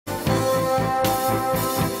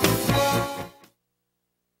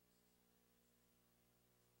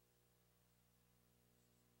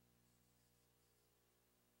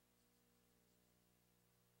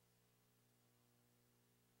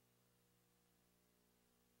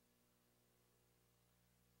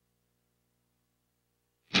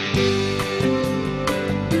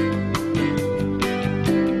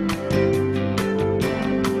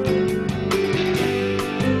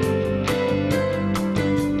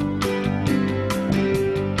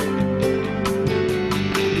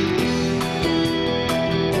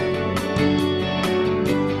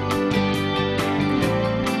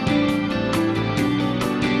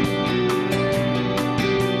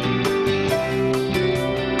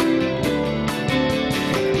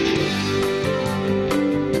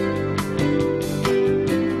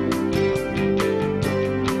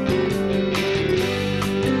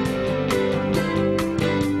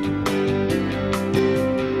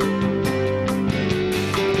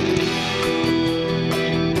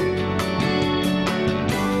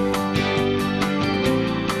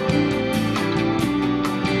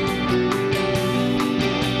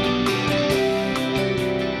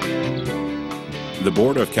The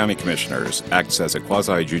Board of County Commissioners acts as a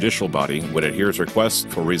quasi-judicial body when it hears requests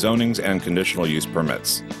for rezonings and conditional use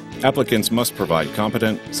permits. Applicants must provide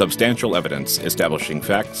competent, substantial evidence establishing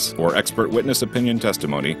facts or expert witness opinion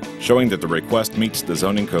testimony showing that the request meets the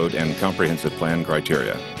zoning code and comprehensive plan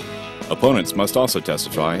criteria. Opponents must also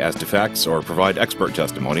testify as to facts or provide expert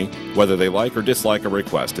testimony whether they like or dislike a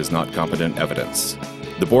request is not competent evidence.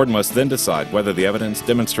 The board must then decide whether the evidence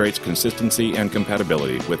demonstrates consistency and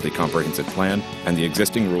compatibility with the comprehensive plan and the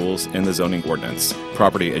existing rules in the zoning ordinance,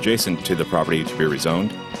 property adjacent to the property to be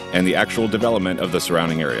rezoned, and the actual development of the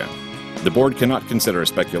surrounding area. The board cannot consider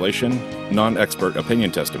speculation, non-expert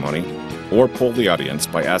opinion testimony, or poll the audience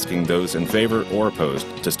by asking those in favor or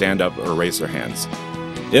opposed to stand up or raise their hands.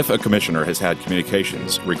 If a commissioner has had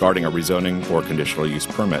communications regarding a rezoning or conditional use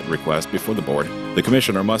permit request before the board, the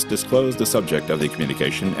commissioner must disclose the subject of the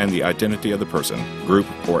communication and the identity of the person, group,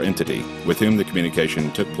 or entity with whom the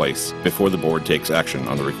communication took place before the board takes action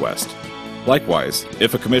on the request. Likewise,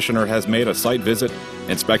 if a commissioner has made a site visit,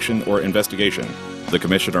 inspection, or investigation, the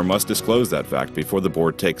commissioner must disclose that fact before the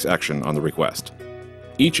board takes action on the request.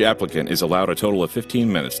 Each applicant is allowed a total of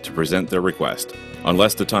 15 minutes to present their request,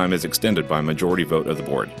 unless the time is extended by majority vote of the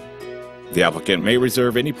board. The applicant may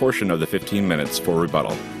reserve any portion of the 15 minutes for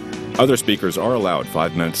rebuttal. Other speakers are allowed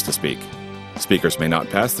 5 minutes to speak. Speakers may not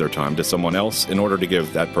pass their time to someone else in order to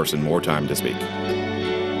give that person more time to speak.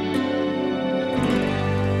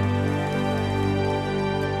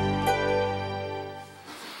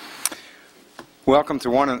 Welcome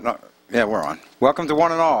to one and Welcome to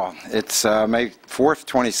one and all. It's May 4th,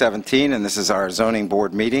 2017, and this is our zoning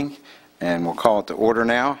board meeting, and we'll call it to order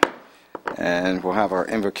now, and we'll have our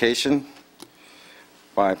invocation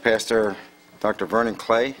by Pastor Dr. Vernon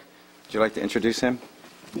Clay. Would you like to introduce him?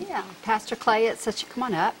 Yeah, Pastor Clay, come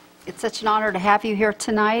on up. It's such an honor to have you here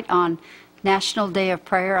tonight on National Day of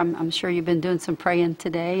Prayer. I'm sure you've been doing some praying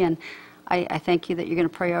today, and I thank you that you're going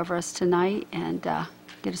to pray over us tonight and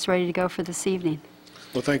get us ready to go for this evening.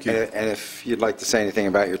 Well, thank you. And if you'd like to say anything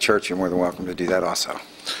about your church, you're more than welcome to do that also.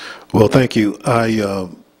 Well, thank you. I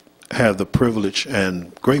have the privilege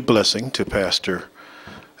and great blessing to pastor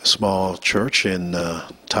a small church in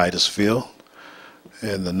Titusville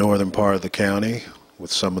in the northern part of the county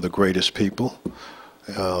with some of the greatest people,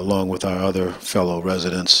 along with our other fellow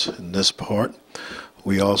residents in this part.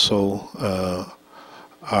 We also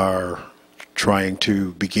are trying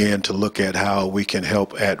to begin to look at how we can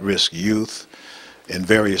help at-risk youth in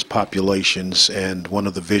various populations, and one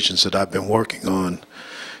of the visions that I've been working on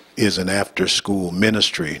is an after-school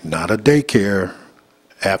ministry, not a daycare,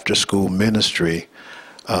 after-school ministry,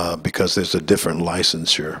 because there's a different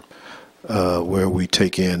licensure where we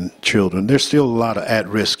take in children. There's still a lot of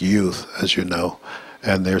at-risk youth, as you know,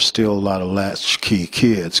 and there's still a lot of latchkey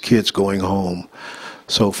kids going home.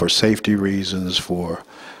 So for safety reasons, for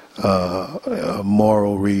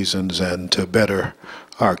moral reasons, and to better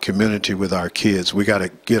our community with our kids, we got to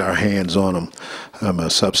get our hands on them. I'm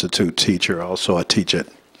a substitute teacher. Also, I teach at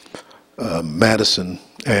Madison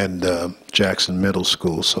and Jackson Middle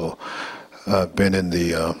School. So I've been in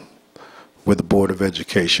with the Board of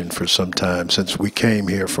Education for some time, since we came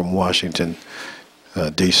here from Washington,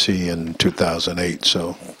 D.C. in 2008.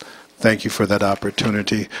 So thank you for that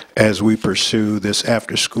opportunity as we pursue this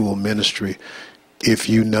after-school ministry. If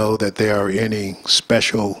you know that there are any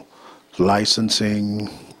special licensing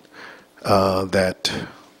that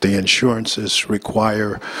the insurances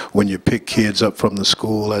require when you pick kids up from the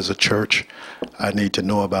school as a church, I need to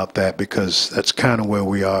know about that, because that's kind of where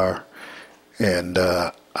we are, and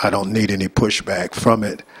I don't need any pushback from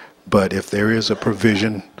it. But if there is a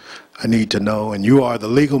provision, I need to know, and you are the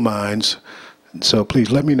legal minds, so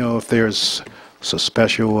please let me know if there's a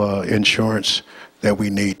special insurance that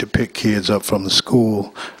we need to pick kids up from the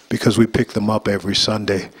school, because we pick them up every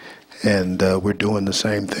Sunday, and we're doing the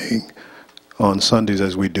same thing on Sundays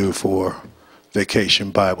as we do for Vacation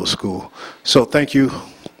Bible School. So thank you,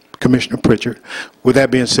 Commissioner Pritchard. With that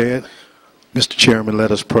being said, Mr. Chairman, let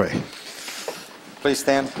us pray. Please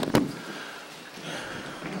stand.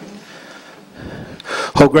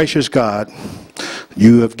 Oh, gracious God,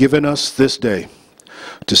 you have given us this day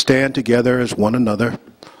to stand together as one another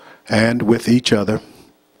and with each other,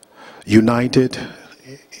 united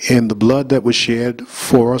in the blood that was shed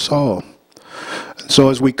for us all. So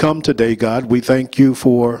as we come today, God, we thank you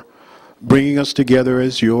for bringing us together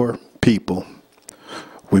as your people.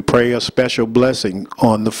 We pray a special blessing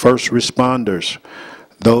on the first responders,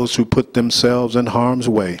 those who put themselves in harm's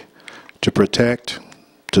way to protect,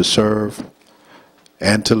 to serve,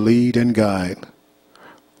 and to lead and guide.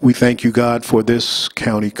 We thank you, God, for this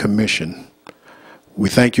county commission. We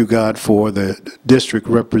thank you, God, for the district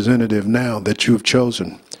representative now that you've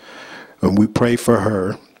chosen. And we pray for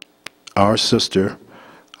her, our sister,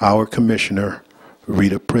 our commissioner,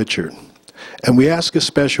 Rita Pritchard. And we ask a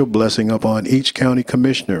special blessing upon each county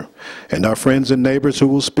commissioner and our friends and neighbors who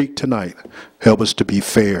will speak tonight. Help us to be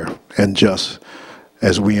fair and just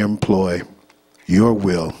as we employ your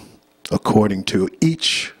will according to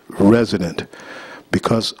each resident,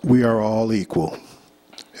 because we are all equal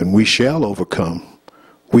and we shall overcome.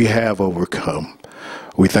 We have overcome.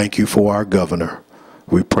 We thank you for our governor.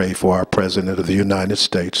 We pray for our President of the United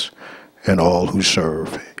States and all who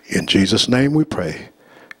serve. In Jesus' name we pray.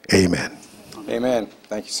 Amen. Amen.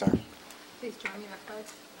 Thank you, sir. Please join me in our pledge.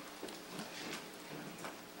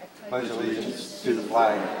 Pledge allegiance to the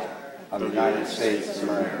flag of the United States of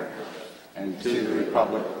America and to the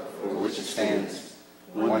republic for which it stands,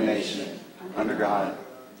 one nation, under God,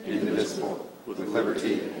 indivisible, with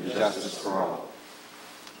liberty and justice for all.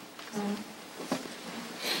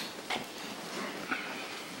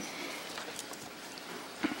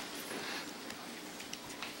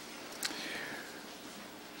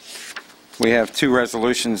 We have two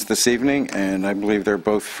resolutions this evening, and I believe they're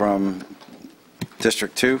both from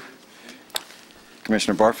District 2.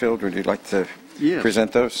 Commissioner Barfield, would you like to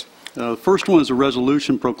present those? The first one is a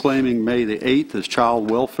resolution proclaiming May the 8th as Child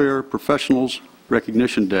Welfare Professionals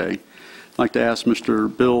Recognition Day. I'd like to ask Mr.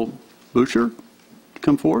 Bill Boucher to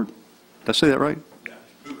come forward. Did I say that right? Yeah,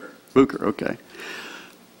 Booker. Booker, okay.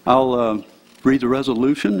 I'll read the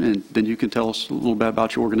resolution, and then you can tell us a little bit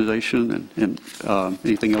about your organization and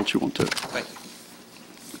anything else you want to. Thank you.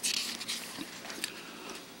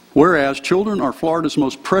 Whereas children are Florida's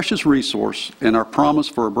most precious resource and our promise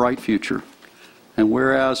for a bright future, and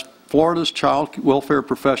whereas Florida's child welfare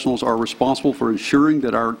professionals are responsible for ensuring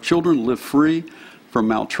that our children live free from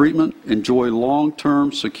maltreatment, enjoy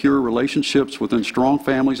long-term secure relationships within strong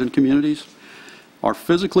families and communities, are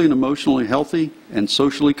physically and emotionally healthy and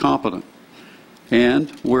socially competent, and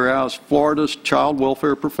whereas Florida's child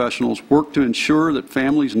welfare professionals work to ensure that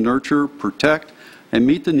families nurture, protect, and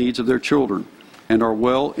meet the needs of their children and are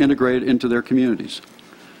well integrated into their communities.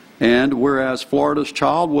 And whereas Florida's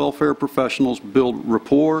child welfare professionals build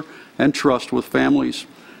rapport and trust with families,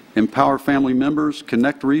 empower family members,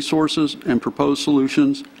 connect resources, and propose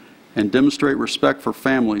solutions, and demonstrate respect for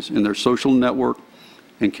families in their social network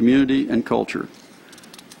and community and culture.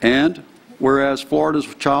 And whereas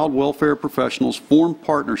Florida's child welfare professionals form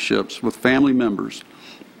partnerships with family members,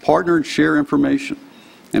 partner and share information,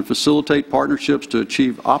 and facilitate partnerships to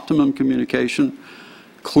achieve optimum communication,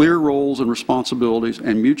 clear roles and responsibilities,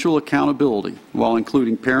 and mutual accountability while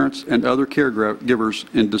including parents and other caregivers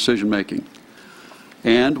in decision-making.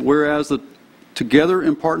 And whereas the Together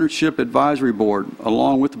in Partnership Advisory Board,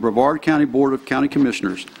 along with the Brevard County Board of County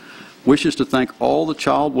Commissioners, wishes to thank all the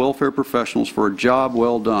child welfare professionals for a job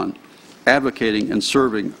well done, advocating and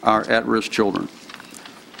serving our at-risk children.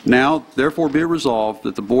 Now, therefore, be it resolved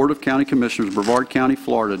that the Board of County Commissioners, Brevard County,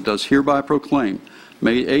 Florida, does hereby proclaim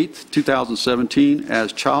May 8, 2017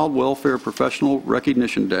 as Child Welfare Professional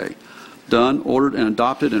Recognition Day, done, ordered, and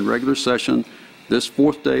adopted in regular session this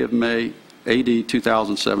 4th day of May, AD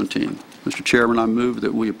 2017. Mr. Chairman, I move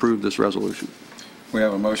that we approve this resolution. We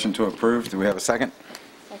have a motion to approve. Do we have a second?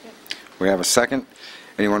 Second. We have a second.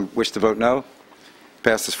 Anyone wish to vote no?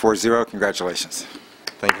 Passes 4-0. Congratulations.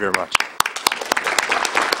 Thank you very much.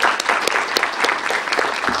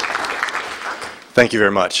 Thank you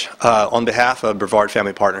very much. On behalf of Brevard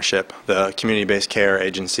Family Partnership, the community-based care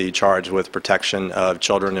agency charged with protection of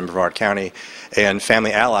children in Brevard County, and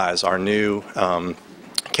Family Allies, our new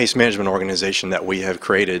case management organization that we have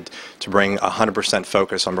created to bring 100%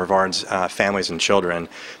 focus on Brevard's families and children.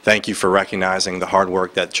 Thank you for recognizing the hard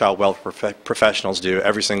work that child welfare professionals do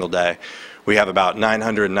every single day. We have about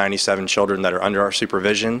 997 children that are under our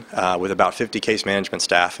supervision with about 50 case management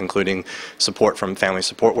staff, including support from family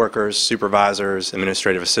support workers, supervisors,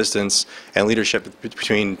 administrative assistants, and leadership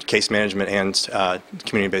between case management and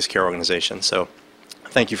community-based care organizations. So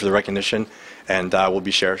thank you for the recognition, and we'll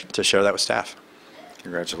be sure to share that with staff.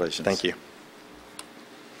 Congratulations. Thank you.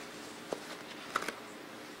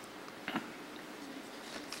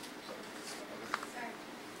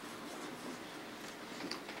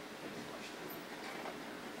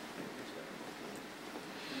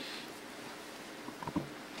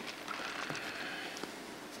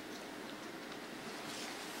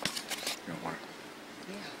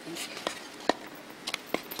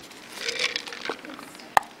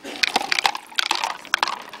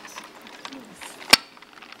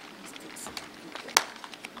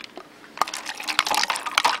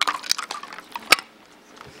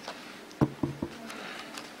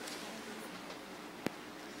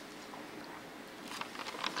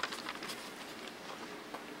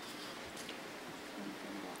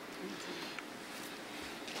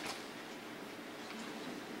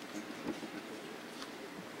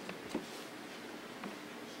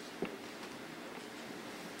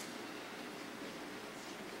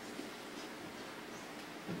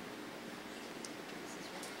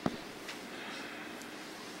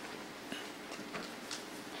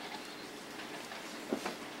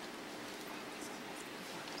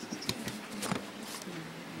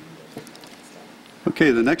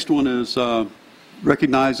 Okay, the next one is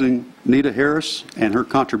recognizing Nita Harris and her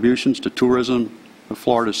contributions to tourism of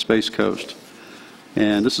Florida's Space Coast.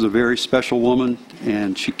 And this is a very special woman,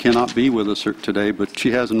 and she cannot be with us today, but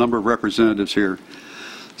she has a number of representatives here.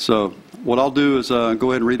 So what I'll do is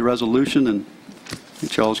go ahead and read the resolution and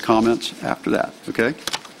get y'all's comments after that, okay?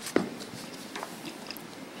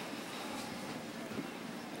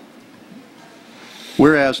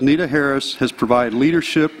 Whereas Nita Harris has provided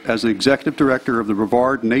leadership as the Executive Director of the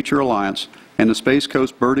Brevard Nature Alliance and the Space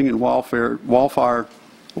Coast Birding and Wildlife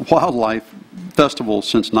Festival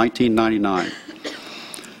since 1999.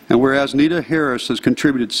 And whereas Nita Harris has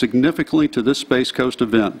contributed significantly to this Space Coast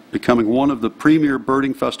event, becoming one of the premier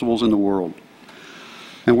birding festivals in the world.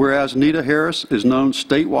 And whereas Nita Harris is known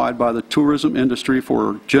statewide by the tourism industry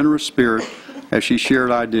for her generous spirit as she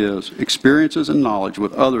shared ideas, experiences, and knowledge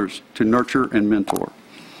with others to nurture and mentor.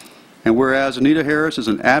 And whereas Nita Harris is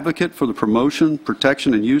an advocate for the promotion,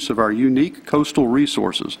 protection, and use of our unique coastal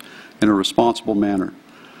resources in a responsible manner.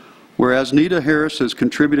 Whereas Nita Harris has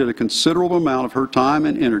contributed a considerable amount of her time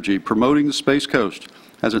and energy promoting the Space Coast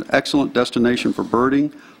as an excellent destination for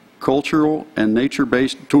birding, cultural, and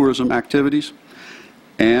nature-based tourism activities.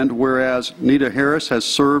 And whereas Nita Harris has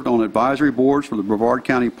served on advisory boards for the Brevard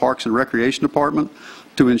County Parks and Recreation Department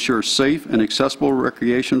to ensure safe and accessible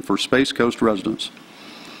recreation for Space Coast residents.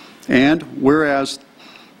 And whereas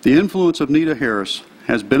the influence of Nita Harris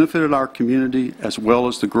has benefited our community as well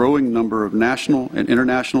as the growing number of national and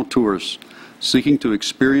international tourists seeking to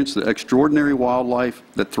experience the extraordinary wildlife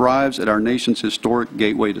that thrives at our nation's historic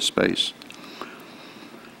gateway to space.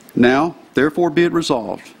 Now, therefore be it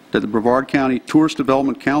resolved that the Brevard County Tourist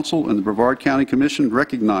Development Council and the Brevard County Commission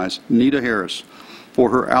recognize Nita Harris for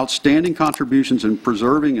her outstanding contributions in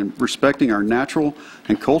preserving and respecting our natural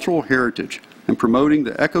and cultural heritage and promoting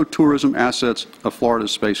the ecotourism assets of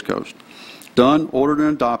Florida's Space Coast. Done, ordered, and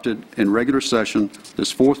adopted in regular session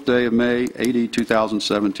this 4th day of May, AD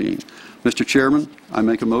 2017. Mr. Chairman, I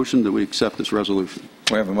make a motion that we accept this resolution.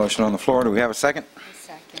 We have a motion on the floor. Do we have a second? A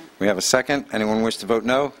second. We have a second. Anyone wish to vote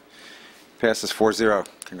no? Passes 4-0.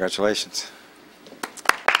 Congratulations.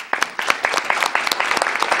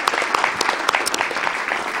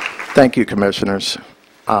 Thank you, Commissioners.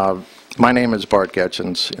 My name is Bart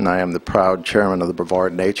Getchins, and I am the proud chairman of the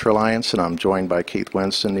Brevard Nature Alliance, and I'm joined by Keith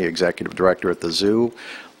Winston, the executive director at the zoo,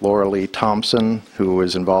 Laura Lee Thompson, who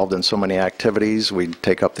is involved in so many activities. We'd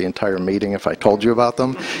take up the entire meeting if I told you about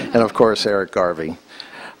them, and of course, Eric Garvey.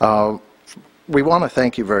 We want to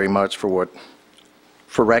thank you very much for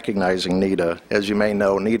recognizing Nita. As you may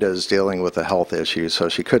know, Nita is dealing with a health issue, so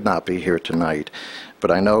she could not be here tonight. But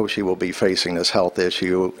I know she will be facing this health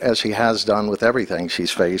issue, as she has done with everything she's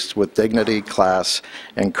faced, with dignity, class,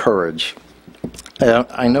 and courage.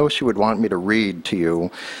 I know she would want me to read to you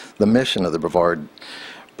the mission of the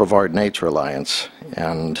Brevard Nature Alliance.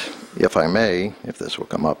 And if I may, if this will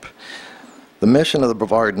come up, the mission of the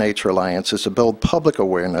Brevard Nature Alliance is to build public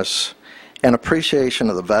awareness and appreciation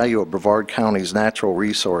of the value of Brevard County's natural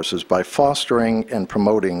resources by fostering and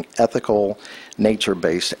promoting ethical,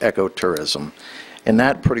 nature-based ecotourism. And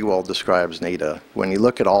that pretty well describes Nita. When you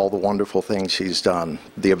look at all the wonderful things she's done,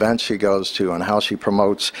 the events she goes to, and how she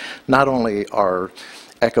promotes not only our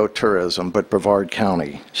ecotourism, but Brevard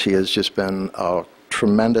County. She has just been a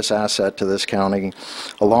tremendous asset to this county,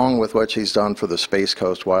 along with what she's done for the Space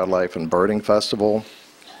Coast Wildlife and Birding Festival.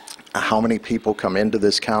 How many people come into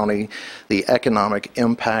this county, the economic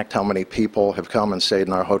impact, how many people have come and stayed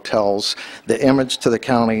in our hotels, the image to the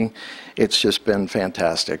county, it's just been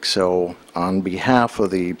fantastic. So on behalf of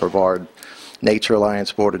the Brevard Nature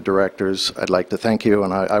Alliance Board of Directors, I'd like to thank you,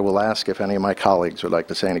 and I will ask if any of my colleagues would like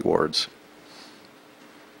to say any words.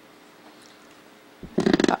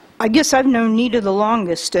 I guess I've known Nita the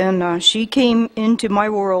longest, and she came into my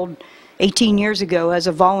world 18 years ago as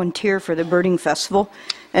a volunteer for the Birding Festival,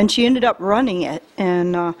 and she ended up running it.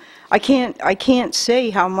 And I can't say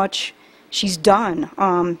how much she's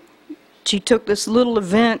done. She took this little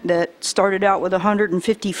event that started out with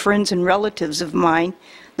 150 friends and relatives of mine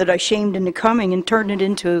that I shamed into coming and turned it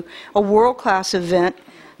into a world-class event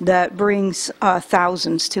that brings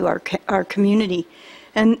thousands to our community.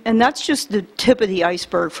 And that's just the tip of the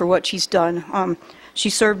iceberg for what she's done. She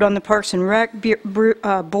served on the Parks and Rec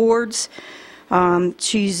boards.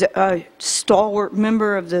 She's a stalwart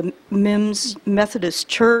member of the MIMS Methodist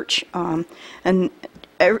Church, and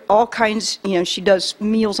all kinds, she does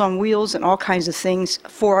Meals on Wheels and all kinds of things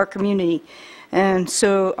for our community. And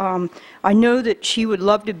so I know that she would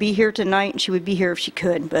love to be here tonight, and she would be here if she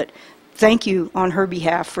could. But thank you on her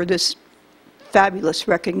behalf for this fabulous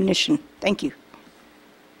recognition. Thank you.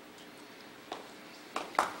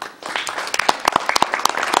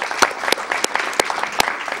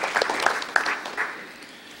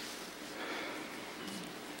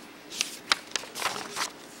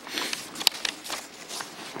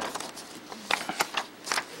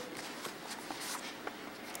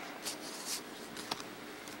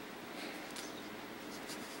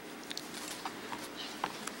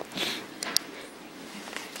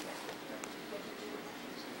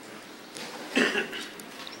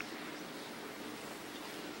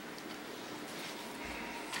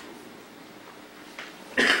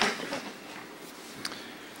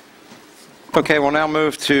 Okay, we'll now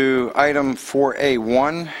move to item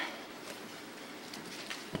 4A1.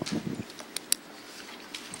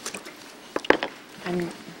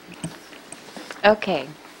 Okay.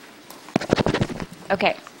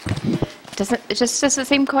 Okay. It just doesn't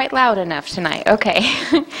seem quite loud enough tonight. Okay.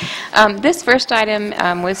 This first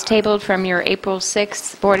item was tabled from your April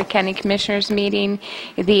 6th Board of County Commissioners meeting.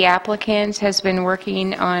 The applicant has been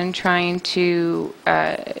working on trying to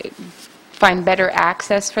find better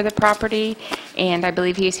access for the property, and I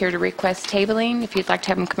believe he's here to request tabling. If you'd like to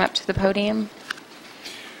have him come up to the podium.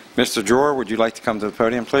 Mr. Drawer, would you like to come to the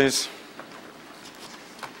podium, please?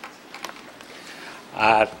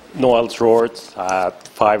 Noel George,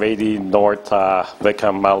 580 North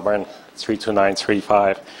Wickham, Melbourne,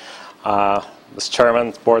 32935. Mr.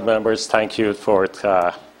 Chairman, board members, thank you for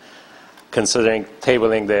considering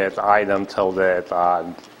tabling the item till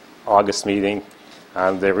the August meeting.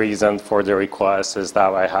 And the reason for the request is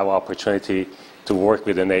that I have opportunity to work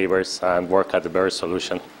with the neighbors and work at the better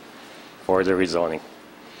solution for the rezoning.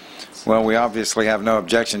 Well, we obviously have no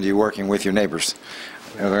objection to you working with your neighbors.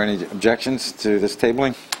 Are there any objections to this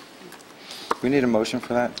tabling? We need a motion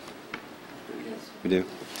for that? We do.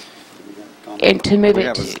 And to move We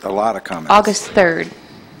it have to a lot of comments. August 3rd.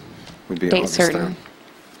 Would be Date August certain. 3rd.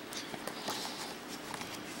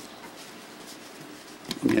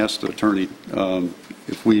 Let me ask the attorney,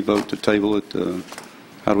 if we vote to table it,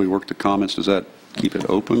 how do we work the comments? Does that keep it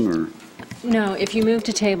open, or? No, if you move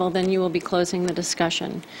to table, then you will be closing the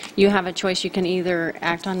discussion. You have a choice. You can either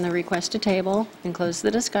act on the request to table and close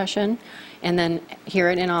the discussion and then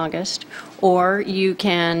hear it in August, or you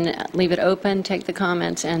can leave it open, take the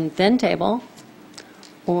comments, and then table,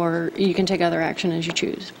 or you can take other action as you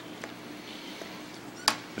choose.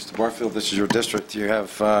 Mr. Barfield, this is your district. Do you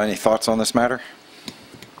have any thoughts on this matter?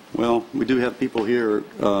 Well, we do have people here.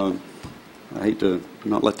 I hate to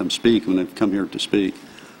not let them speak when they've come here to speak,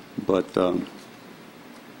 but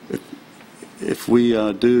if we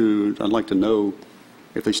do, I'd like to know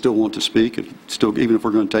if they still want to speak, even if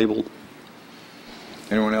we're going to table.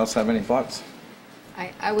 Anyone else have any thoughts?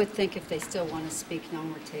 I would think if they still want to speak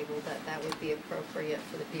non table, that would be appropriate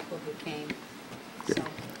for the people who came. So.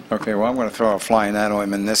 Okay, well, I'm going to throw a flying at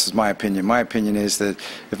him, and this is my opinion. My opinion is that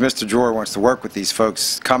if Mr. Drawer wants to work with these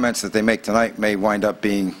folks, comments that they make tonight may wind up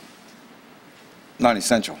being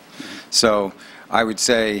non-essential. So I would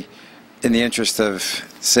say, in the interest of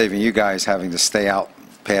saving you guys having to stay out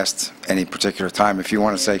past any particular time, if you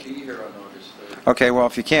want to say... Okay, well,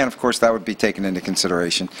 if you can, of course, that would be taken into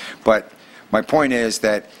consideration. But my point is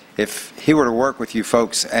that if he were to work with you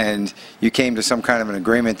folks and you came to some kind of an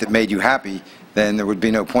agreement that made you happy, then there would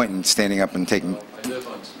be no point in standing up and taking... I live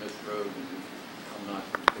on Smith Road, and I'm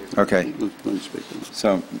not... Okay. Let me speak.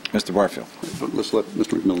 So, Mr. Barfield. Let's let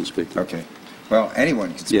Mr. McMillan speak. Okay. Well,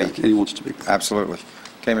 anyone can speak. Yeah, anyone to speak. Absolutely.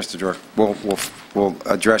 Okay, Mr. George. We'll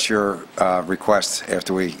address your request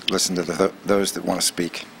after we listen to those that want to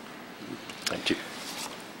speak. Thank you.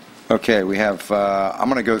 Okay, we have, I'm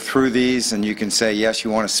going to go through these, and you can say yes,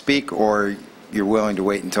 you want to speak, or you're willing to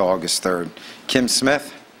wait until August 3rd. Kim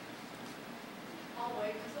Smith? I'll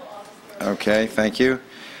wait until August 3rd. Okay, thank you.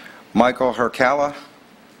 Michael Hercala?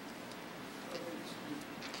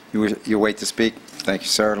 You wait to speak? Thank you,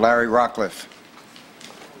 sir. Larry Rockcliffe?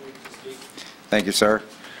 Thank you, sir.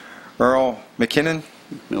 Earl McKinnon?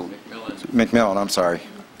 McMillan, I'm sorry.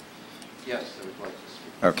 Yes, I would like to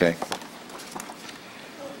speak. Okay.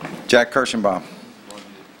 Jack Kirschenbaum?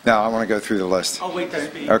 No, I want to go through the list. I'll wait to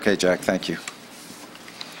speak. Okay, Jack, thank you.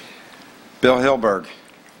 Bill Hilberg?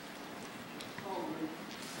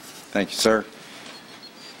 Thank you, sir.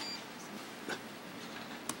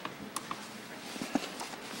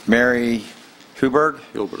 Mary Huberg?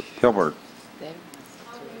 Hilberg.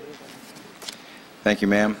 Thank you,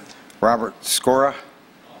 ma'am. Robert Scora?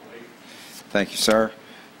 Thank you, sir.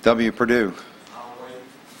 W. Purdue?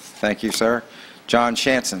 Thank you, sir. John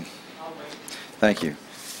Shanson? Thank you.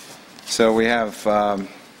 So we have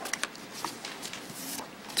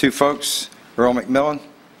two folks. Earl McMillan,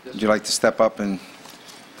 would you like to step up and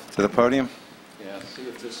to the podium? Yeah, see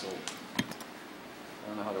if this will... I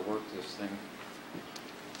don't know how to work this thing.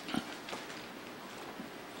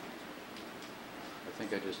 I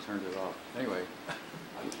think I just turned it off. Anyway.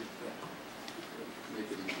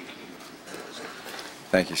 Make it easy.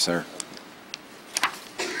 Thank you, sir.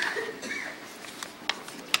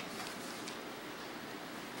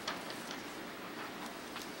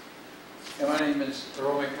 Yeah, my name is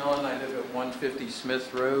Earl McMillan. I live at 150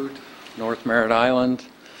 Smith Road, North Merritt Island.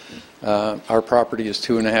 Our property is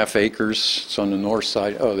 2.5 acres. It's on the north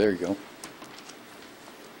side. Oh, there you go.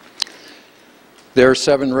 There are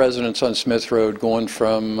 7 residents on Smith Road going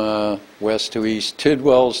from west to east.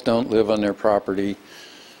 Tidwells don't live on their property.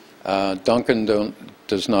 Duncan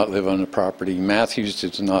does not live on the property. Matthews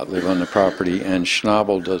does not live on the property. And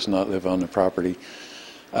Schnabel does not live on the property.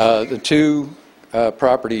 The 2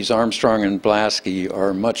 properties, Armstrong and Blasky,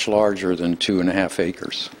 are much larger than 2.5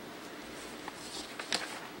 acres.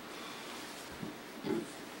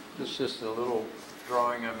 This is just a little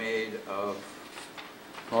drawing I made of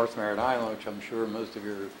North Merritt Island, which I'm sure most of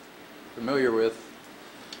you are familiar with.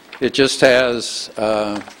 It just has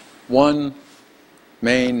one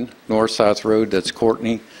main north-south road that's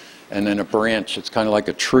Courtney, and then a branch. It's kind of like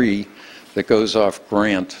a tree that goes off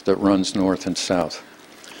Grant that runs north and south.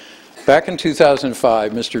 Back in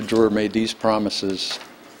 2005, Mr. Drewer made these promises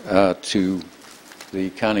to the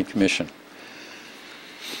County Commission.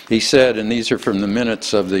 He said, and these are from the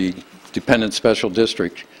minutes of the Dependent Special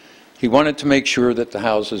District, he wanted to make sure that the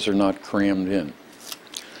houses are not crammed in.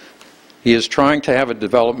 He is trying to have a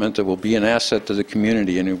development that will be an asset to the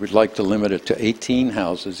community, and he would like to limit it to 18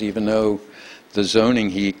 houses, even though the zoning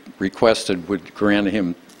he requested would grant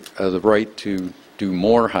him the right to do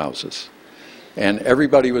more houses. And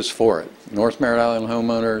everybody was for it. North Merritt Island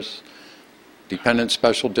homeowners, Dependent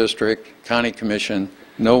Special District, County Commission,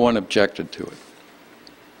 no one objected to it.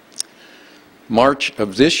 March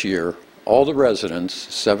of this year, all the residents,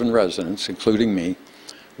 7 residents, including me,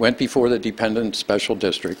 went before the Dependent Special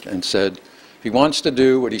District and said, if he wants to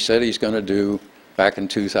do what he said he's going to do back in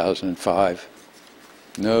 2005,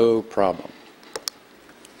 no problem.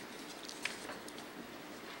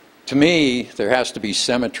 To me, there has to be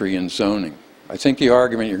symmetry in zoning. I think the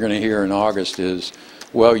argument you're going to hear in August is,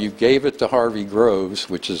 well, you gave it to Harvey Groves,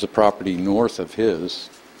 which is a property north of his.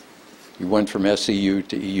 You went from SEU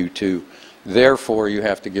to EU2. Therefore, you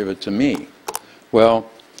have to give it to me. Well,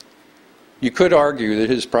 you could argue that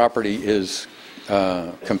his property is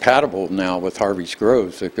compatible now with Harvey's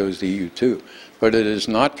Groves that goes to EU2, but it is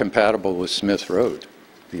not compatible with Smith Road,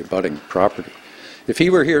 the abutting property. If he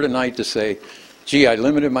were here tonight to say, gee, I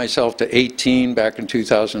limited myself to 18 back in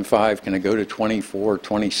 2005, can I go to 24,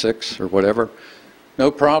 26, or whatever? No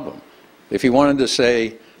problem. If he wanted to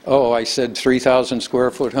say, oh, I said 3,000 square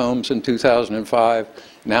foot homes in 2005,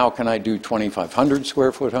 now can I do 2,500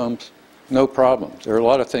 square foot homes? No problem. There are a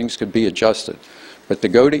lot of things could be adjusted. But to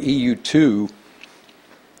go to EU2,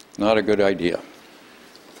 not a good idea.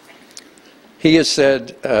 He has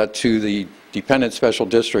said to the Dependent Special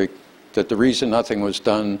District that the reason nothing was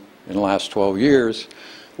done in the last 12 years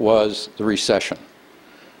was the recession.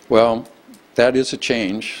 Well, that is a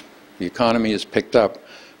change. The economy has picked up.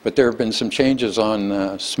 But there have been some changes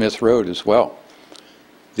on Smith Road as well.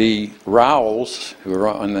 The Rowells, who are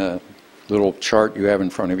on the little chart you have in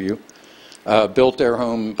front of you, built their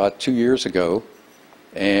home about 2 years ago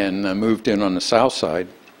and moved in on the south side.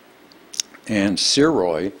 And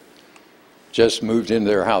Seroy just moved into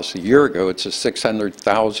their house a year ago. It's a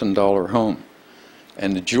 $600,000 home.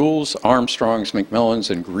 And the Jules, Armstrongs, McMillans,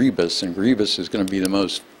 and Grebus is going to be the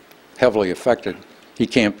most heavily affected, he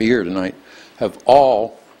can't be here tonight, have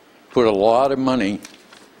all put a lot of money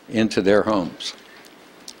into their homes.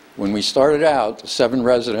 When we started out, the 7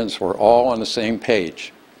 residents were all on the same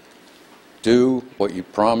page. Do what you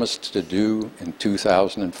promised to do in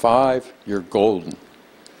 2005, you're golden.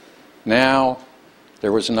 Now,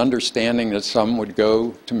 there was an understanding that some would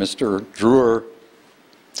go to Mr. Drewer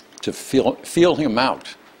to feel him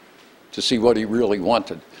out, to see what he really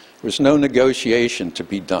wanted. There was no negotiation to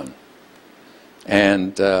be done.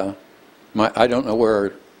 And I don't know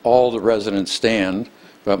where all the residents stand,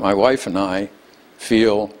 but my wife and I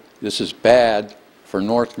feel this is bad for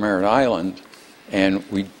North Merritt Island, and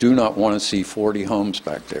we do not want to see 40 homes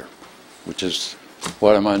back there, which is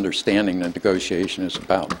what I'm understanding the negotiation is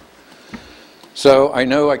about. So I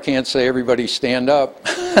know I can't say everybody stand up,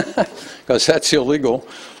 because that's illegal.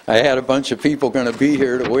 I had a bunch of people going to be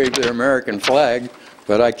here to wave their American flag,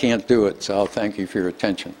 but I can't do it, so I'll thank you for your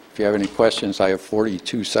attention. If you have any questions, I have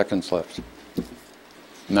 42 seconds left.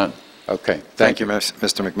 None. Okay. Thank you,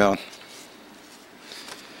 Mr. McMillan.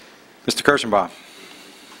 Mr. Kirschenbaum.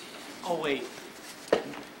 I'll wait.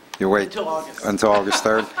 You wait until August. Until August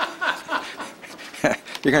 3rd?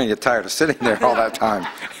 You're going to get tired of sitting there all that time.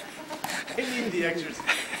 I need the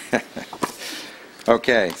exercise.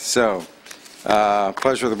 Okay, so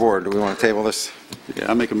pleasure of the board. Do we want to table this? Yeah,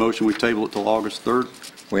 I make a motion we table it till August 3rd.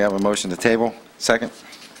 We have a motion to table. Second?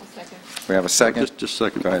 I'll second. We have a second? Just a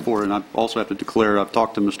second Go ahead. before, and I also have to declare I've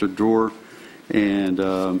talked to Mr. Drewer, and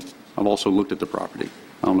I've also looked at the property.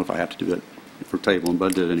 I don't know if I have to do that for tabling,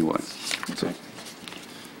 but I did anyway.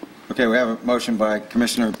 Okay, we have a motion by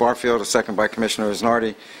Commissioner Barfield, a second by Commissioner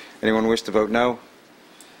Isnardi, Anyone wish to vote no?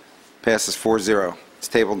 Passes 4-0. It's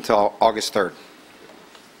tabled until August 3rd.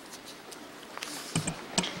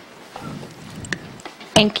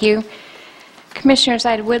 Thank you. Commissioners,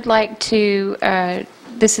 I would like to,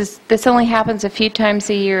 this only happens a few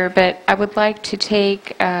times a year, but I would like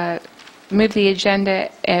to move the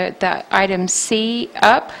agenda, the item C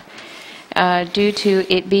up, due to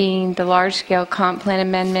it being the large-scale comp plan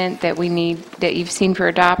amendment that we need, that you've seen for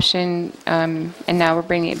adoption, and now we're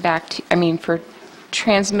bringing it back to, for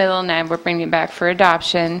transmittal, now we're bringing it back for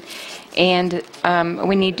adoption. And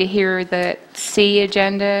we need to hear the C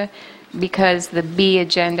agenda because the B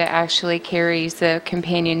agenda actually carries the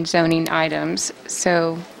companion zoning items.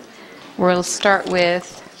 So we'll start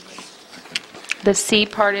with the C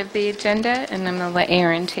part of the agenda, and I'm going to let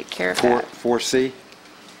Aaron take care of that. 4C?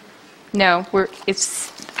 No,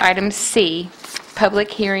 it's item C,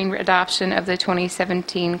 public hearing adoption of the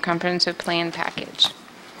 2017 comprehensive plan package.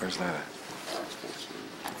 Where's that at?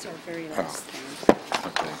 That's our very last thing.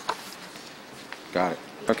 Okay. Got it.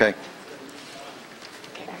 Okay.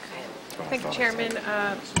 Thank you, Chairman.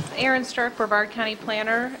 Aaron Stark, Brevard County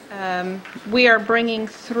Planner. We are bringing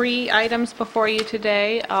 3 items before you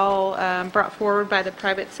today, all brought forward by the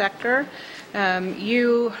private sector.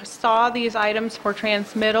 You saw these items for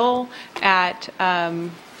transmittal in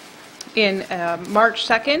March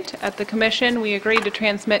 2nd at the Commission. We agreed to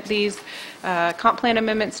transmit these comp plan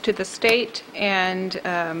amendments to the state, and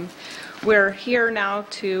we're here now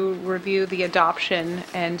to review the adoption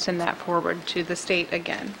and send that forward to the state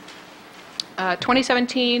again.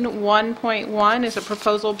 2017 1.1 is a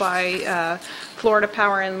proposal by Florida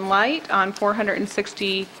Power and Light on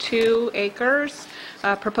 462 acres,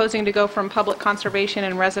 proposing to go from public conservation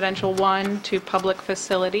and residential 1 to public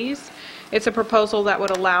facilities. It's a proposal that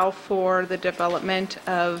would allow for the development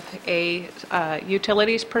of a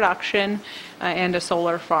utilities production and a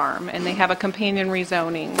solar farm, and they have a companion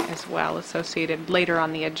rezoning as well associated later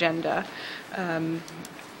on the agenda.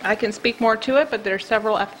 I can speak more to it, but there are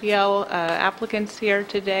several FPL applicants here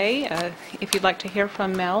today. If you'd like to hear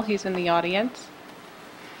from Mel, he's in the audience.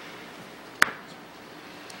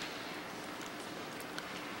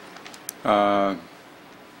 Mr.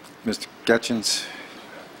 Getchins,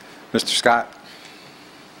 Mr. Scott.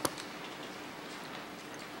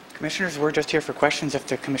 Commissioners, we're just here for questions if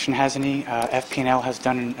the Commission has any. FP&L has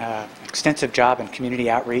done an extensive job in community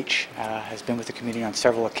outreach, has been with the community on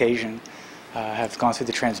several occasions. Have gone through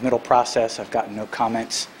the transmittal process. I've gotten no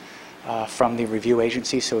comments from the review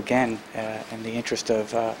agency. So again, in the interest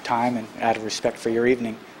of time and out of respect for your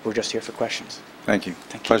evening, we're just here for questions. Thank you.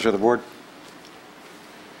 Thank you. Pleasure of the board.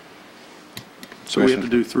 So we have to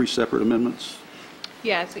do 3 separate amendments?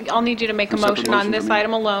 Yes, I'll need you to make a motion on this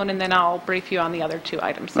item alone, and then I'll brief you on the other 2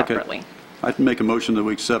 items separately. Okay. I'd make a motion that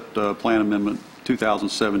we accept Plan Amendment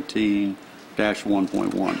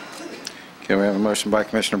 2017-1.1. Okay, we have a motion by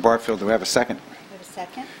Commissioner Barfield. Do we have a second? We have a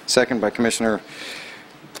second. Second by Commissioner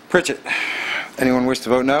Pritchett. Anyone wish to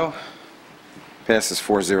vote no? Passes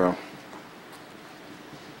 4-0.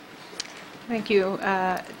 Thank you.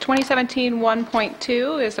 2017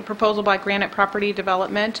 1.2 is a proposal by Granite Property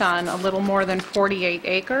Development on a little more than 48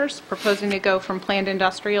 acres, proposing to go from planned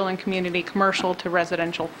industrial and community commercial to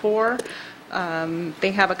residential 4.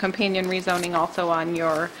 They have a companion rezoning also on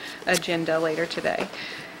your agenda later today.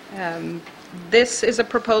 This is a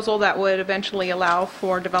proposal that would eventually allow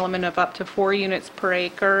for development of up to 4 units per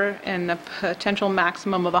acre and a potential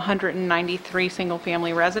maximum of 193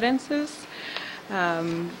 single-family residences.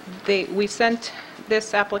 We sent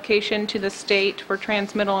this application to the state for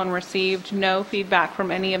transmittal and received no feedback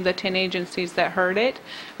from any of the 10 agencies that heard it.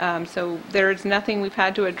 So there is nothing we've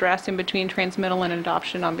had to address in between transmittal and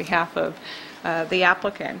adoption on behalf of the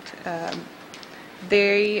applicant.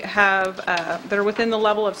 They're within the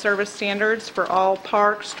level of service standards for all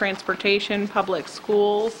parks, transportation, public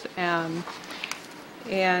schools, and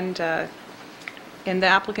the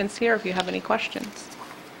applicants here if you have any questions.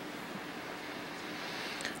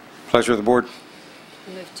 Pleasure of the board.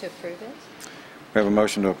 Move to approve it. We have a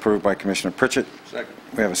motion to approve by Commissioner Pritchett. Second.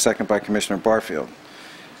 We have a second by Commissioner Barfield.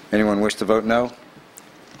 Anyone wish to vote no?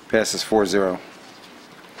 Passes 4-0.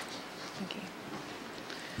 Thank you.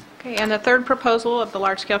 Okay, and the third proposal of the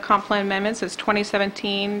large-scale comp plan amendments is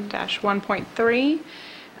 2017-1.3.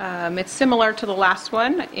 It's similar to the last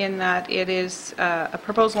one in that it is a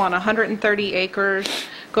proposal on 130 acres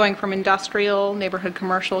going from industrial, neighborhood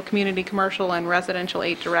commercial, community commercial, and residential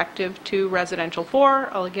 8 directive to residential 4,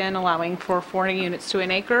 again allowing for 40 units to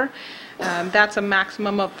an acre. That's a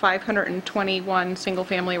maximum of 521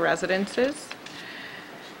 single-family residences.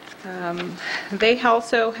 They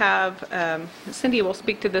also have, Cindy will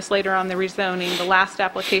speak to this later on the rezoning, the last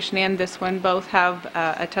application and this one both have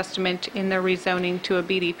a testament in their rezoning to a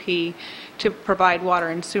BDP to provide water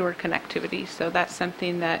and sewer connectivity. So that's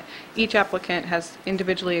something that each applicant has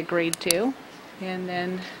individually agreed to. And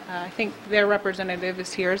then I think their representative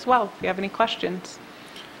is here as well, if you have any questions.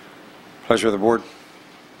 Pleasure of the board.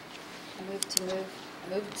 I move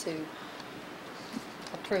to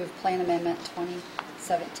approve Plan Amendment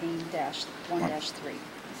 2017-1-3.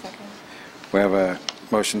 Second. We have a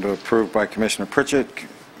motion to approve by Commissioner Pritchett.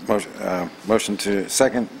 Motion to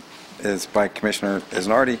second is by Commissioner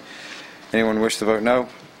Isnardi. Anyone wish to vote no?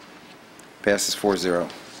 Passes 4-0.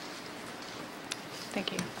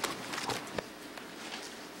 Thank you.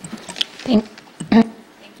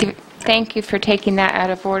 Thank you for taking that out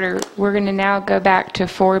of order. We're going to now go back to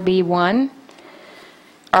 4B1,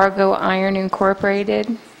 Argo Iron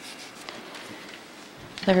Incorporated.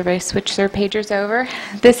 Everybody switch their pages over.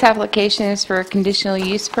 This application is for a conditional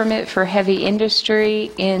use permit for heavy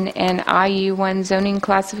industry in an IU1 zoning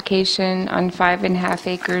classification on 5.5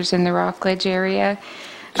 acres in the Rockledge area.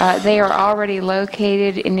 They are already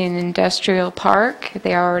located in an industrial park.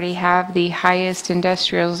 They already have the highest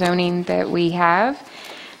industrial zoning that we have.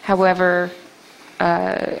 However,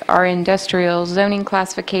 our industrial zoning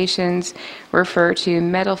classifications refer to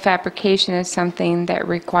metal fabrication as something that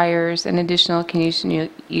requires an additional conditional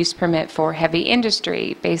use permit for heavy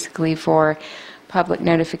industry, basically for public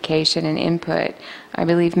notification and input. I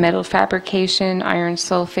believe metal fabrication, iron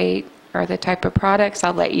sulfate are the type of products.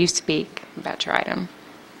 I'll let you speak about your item.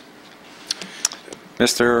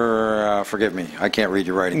 Mr. Forgive me, I can't read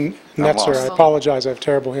your writing. Netzer, I apologize, I have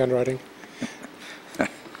terrible handwriting.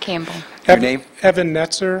 Campbell. Your name? Evan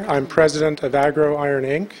Netzer. I'm president of Agro Iron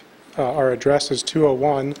Inc. Our address is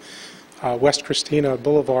 201 West Christina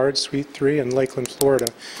Boulevard, Suite 3 in Lakeland, Florida.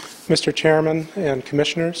 Mr. Chairman and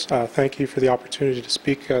Commissioners, thank you for the opportunity to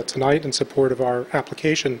speak tonight in support of our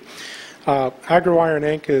application. Agro Iron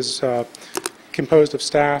Inc. is composed of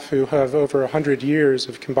staff who have over 100 years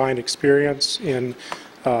of combined experience in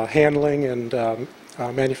handling and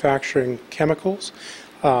manufacturing chemicals.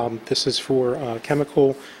 This is for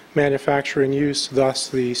chemical manufacturing use, thus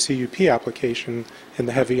the CUP application in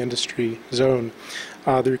the heavy industry zone.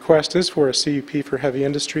 The request is for a CUP for heavy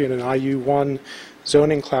industry in an IU1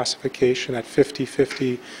 zoning classification at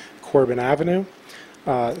 5050 Corbin Avenue.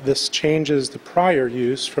 This changes the prior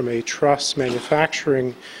use from a truss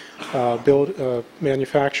manufacturing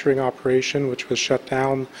manufacturing operation, which was shut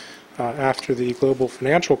down after the global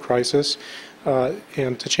financial crisis,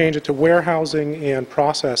 and to change it to warehousing and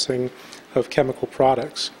processing of chemical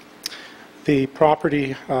products. The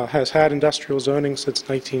property has had industrial zoning since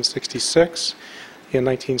 1966. In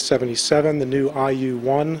 1977, the new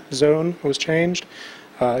IU1 zone was changed.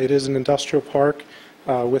 It is an industrial park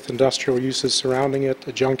with industrial uses surrounding it,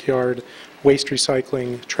 a junkyard, waste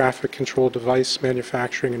recycling, traffic control device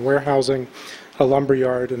manufacturing and warehousing, a lumber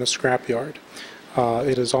yard, and a scrap yard.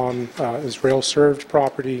 It is on is rail-served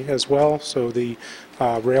property as well, so the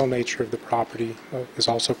rail nature of the property is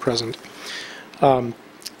also present.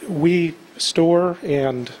 We store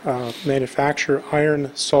and manufacture iron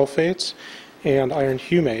sulfates and iron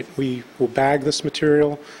humate. We will bag this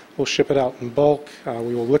material, we'll ship it out in bulk,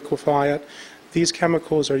 we will liquefy it. These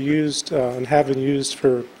chemicals are used and have been used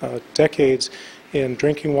for decades in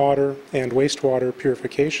drinking water and wastewater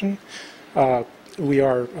purification. We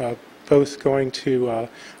are both going to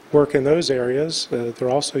work in those areas. They're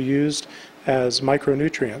also used as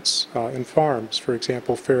micronutrients in farms. For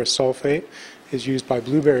example, ferrous sulfate is used by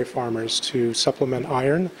blueberry farmers to supplement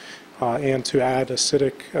iron and to add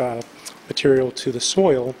acidic material to the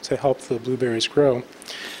soil to help the blueberries grow.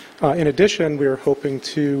 In addition, we are hoping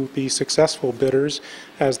to be successful bidders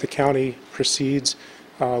as the county proceeds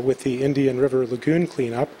with the Indian River Lagoon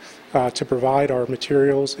cleanup to provide our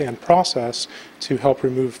materials and process to help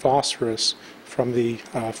remove phosphorus from the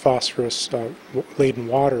phosphorus-laden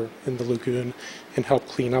water in the lagoon and help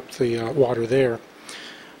clean up the water there.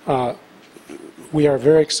 We are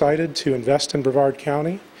very excited to invest in Brevard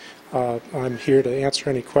County. I'm here to answer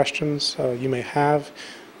any questions you may have,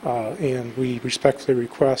 and we respectfully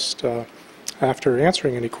request, after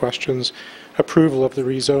answering any questions, approval of the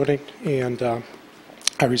rezoning, and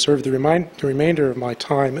I reserve the remainder of my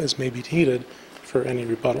time as may be needed for any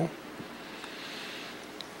rebuttal.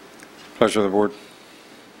 Pleasure of the board.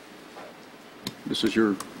 This is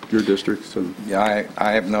your district, so... Yeah,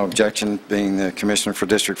 I have no objection. Being the commissioner for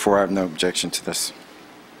District 4, I have no objection to this.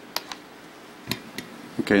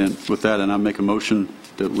 Okay, and with that, and I make a motion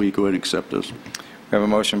that we go ahead and accept this. We have a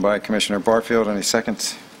motion by Commissioner Barfield. Any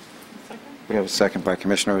seconds? We have a second by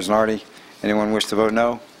Commissioner Isnardi. Anyone wish to vote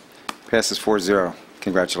no? Passes 4-0.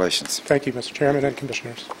 Congratulations. Thank you, Mr. Chairman and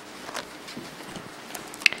Commissioners.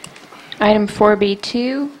 Item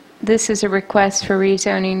 4B2, this is a request for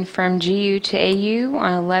rezoning from GU to AU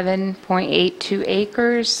on 11.82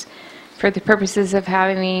 acres for the purposes of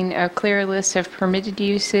having a clear list of permitted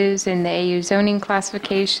uses in the AU zoning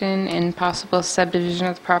classification and possible subdivision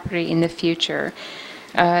of the property in the future.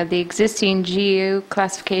 The existing GU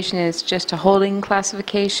classification is just a holding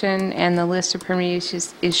classification, and the list of permitted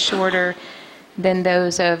uses is shorter than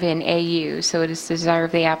those of an AU. So it is the desire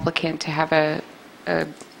of the applicant to have a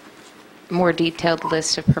more detailed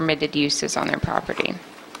list of permitted uses on their property.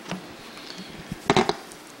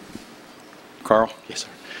 Carl? Yes,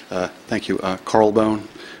 sir. Thank you. Carl Bone.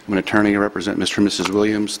 I'm an attorney. I represent Mr. and Mrs.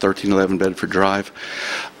 Williams, 1311 Bedford Drive.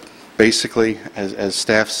 Basically, as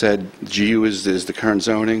staff said, GU is the current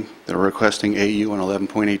zoning. They're requesting AU on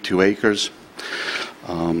 11.82 acres.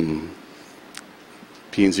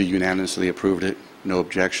 P&Z unanimously approved it. No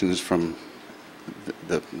objections from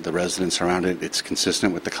the residents around it. It's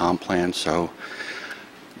consistent with the comp plan, so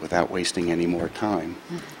without wasting any more time,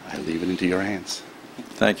 I leave it into your hands.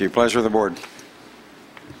 Thank you. Pleasure of the board.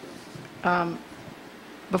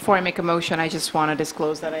 Before I make a motion, I just want to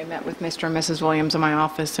disclose that I met with Mr. and Mrs. Williams in my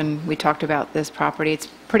office, and we talked about this property. It's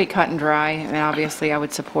pretty cut and dry, and obviously I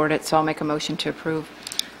would support it, so I'll make a motion to approve.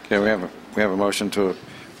 Okay, we have a motion to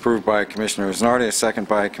approve by Commissioner Isnardi, a second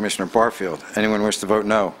by Commissioner Barfield. Anyone wish to vote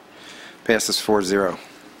no? Passes 4-0.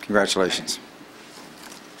 Congratulations.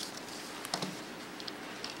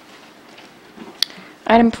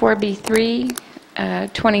 Item 4B3,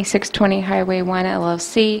 2620 Highway 1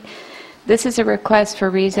 LLC. This is a request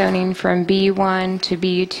for rezoning from B1 to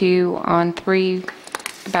B2 on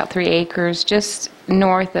about 3 acres, just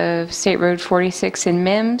north of State Road 46 in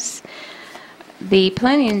Mims. The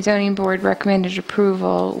Planning and Zoning Board recommended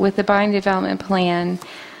approval with the binding development plan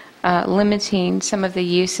limiting some of the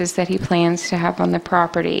uses that he plans to have on the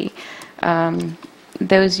property.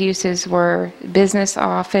 Those uses were business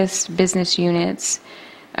office, business units,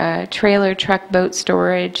 trailer, truck, boat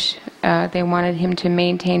storage. They wanted him to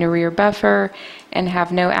maintain a rear buffer and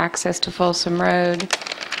have no access to Folsom Road,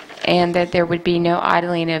 and that there would be no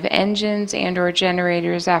idling of engines and or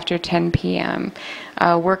generators after 10 p.m.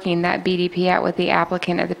 Working that BDP out with the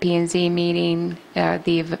applicant at the P&Z meeting,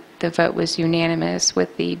 the vote was unanimous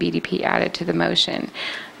with the BDP added to the motion.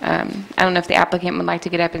 I don't know if the applicant would like to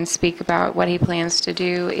get up and speak about what he plans to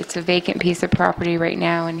do. It's a vacant piece of property right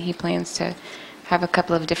now, and he plans to have a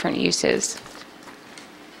couple of different uses.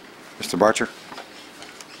 Mr. Barcher?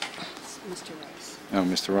 Mr. Rice. Oh,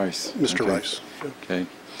 Mr. Rice. Mr. Okay. Rice. Okay.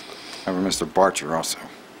 I have Mr. Barcher also.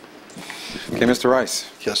 Okay, Mr. Rice.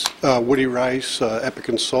 Yes. Woody Rice, Epic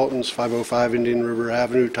Consultants, 505 Indian River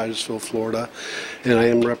Avenue, Titusville, Florida. And I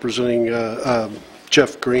am representing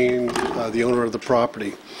Jeff Green, the owner of the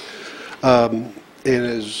property. And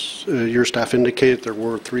as your staff indicated, there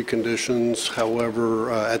were 3 conditions.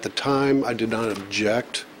 However, at the time, I did not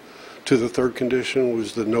object to the third condition,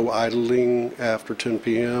 was the no idling after 10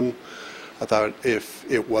 p.m. I thought if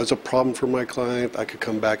it was a problem for my client, I could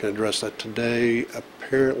come back and address that today.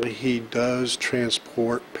 Apparently, he does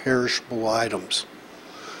transport perishable items,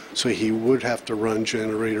 so he would have to run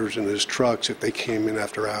generators in his trucks if they came in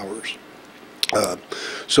after hours.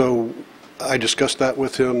 So I discussed that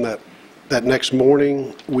with him. That next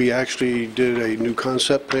morning, we actually did a new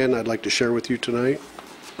concept plan I'd like to share with you tonight.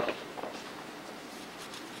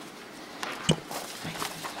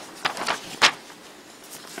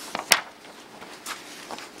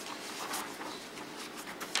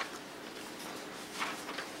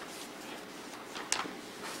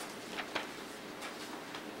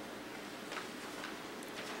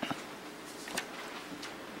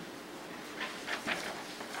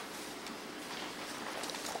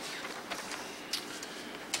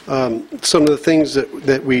 Some of the things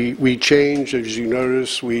that we changed, as you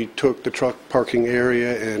notice, we took the truck parking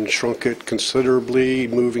area and shrunk it considerably,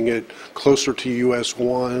 moving it closer to US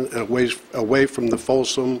 1 and away from the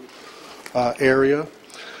Folsom area.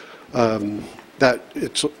 That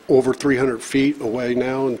it's over 300 feet away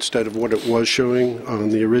now instead of what it was showing on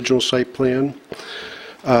the original site plan.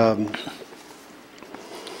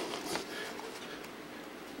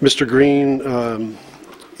 Mr. Green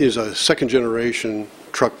is a second-generation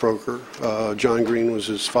truck broker. John Green was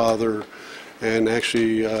his father, and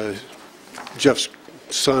actually Jeff's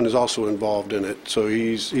son is also involved in it. So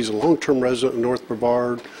he's a long-term resident of North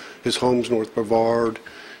Brevard. His home's North Brevard,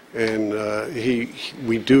 and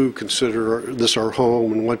we do consider this our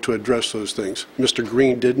home and want to address those things. Mr.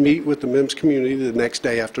 Green did meet with the MEMS community the next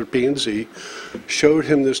day after P&Z, showed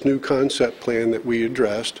him this new concept plan that we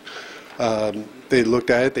addressed. They looked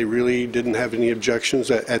at it. They really didn't have any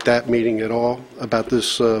objections at that meeting at all about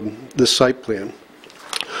this site plan.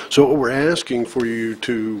 So what we're asking for you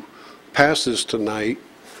to pass this tonight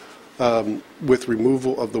with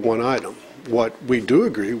removal of the one item. What we do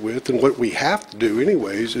agree with, and what we have to do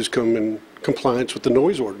anyways, is come in compliance with the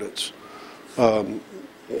noise ordinance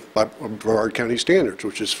by Brevard County standards,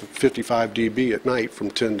 which is 55 dB at night from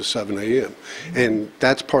 10 to 7 a.m. And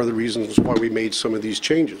that's part of the reasons why we made some of these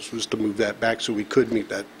changes, was to move that back so we could meet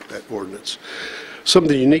that ordinance. Some of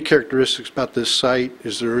the unique characteristics about this site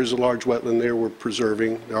is there is a large wetland there we're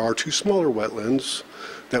preserving. There are 2 smaller wetlands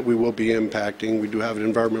that we will be impacting. We do have an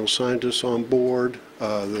environmental scientist on board.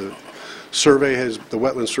 The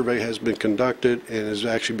wetland survey has been conducted and is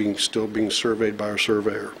actually still being surveyed by our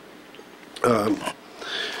surveyor.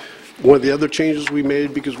 One of the other changes we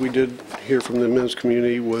made, because we did hear from the men's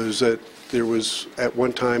community, was that there was at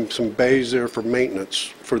one time some bays there for maintenance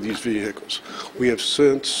for these vehicles. We have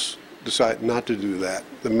since decided not to do that.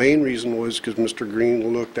 The main reason was because Mr.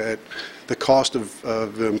 Green looked at the cost of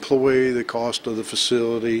the employee, the cost of the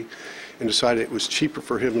facility, and decided it was cheaper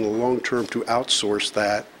for him in the long term to outsource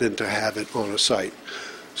that than to have it on a site.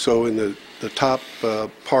 So in the top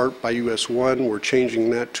part by US 1, we're changing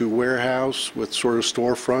that to warehouse with sort of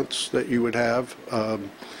storefronts that you would have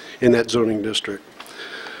in that zoning district.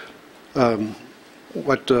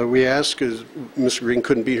 What we ask is, Mr. Green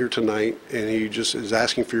couldn't be here tonight, and he just is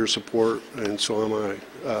asking for your support, and so am I.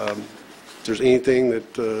 If there's anything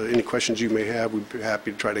that, any questions you may have, we'd be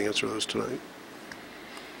happy to try to answer those tonight.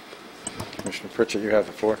 Commissioner Pritchett, you have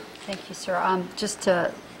the floor. Thank you, sir.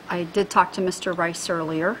 I did talk to Mr. Rice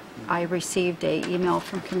earlier. I received an email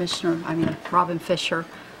from Robin Fisher,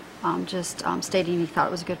 stating he thought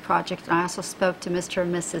it was a good project. And I also spoke to Mr.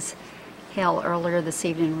 and Mrs. Hale earlier this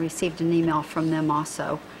evening and received an email from them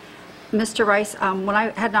also. Mr. Rice, when I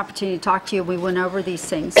had an opportunity to talk to you, we went over these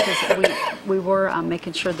things because we were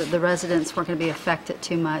making sure that the residents weren't going to be affected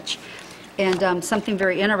too much. And something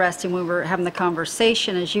very interesting when we were having the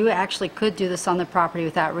conversation is you actually could do this on the property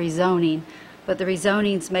without rezoning, but the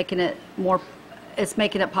rezoning's making it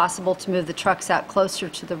making it possible to move the trucks out closer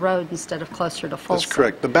to the road instead of closer to Folsom. That's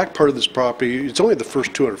correct. The back part of this property, it's only the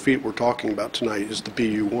first 200 feet we're talking about tonight is the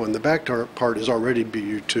BU1. The back part is already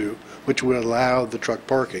BU2, which would allow the truck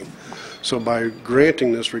parking. So by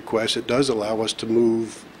granting this request, it does allow us to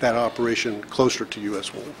move that operation closer to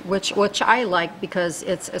US 1. Which I like because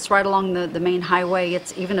it's right along the main highway.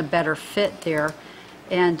 It's even a better fit there.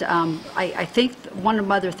 And I think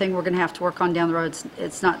one other thing we're going to have to work on down the road,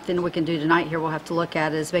 it's not something we can do tonight here, we'll have to look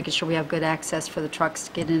at, is making sure we have good access for the trucks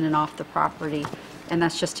to get in and off the property. And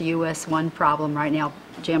that's just a US 1 problem right now,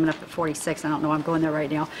 jamming up at 46. I don't know, I'm going there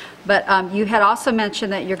right now. But you had also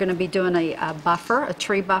mentioned that you're going to be doing a buffer, a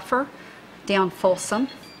tree buffer, down Folsom.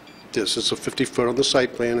 Yes, it's a 50-foot on the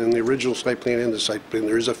site plan, and the original site plan and the site plan,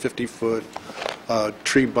 there is a 50-foot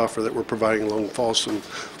tree buffer that we're providing along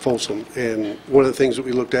Folsom. And one of the things that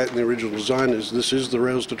we looked at in the original design is this is the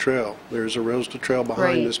rails to trail. There's a rails to trail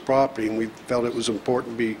behind this property, and we felt it was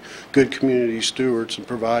important to be good community stewards and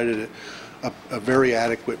provided a very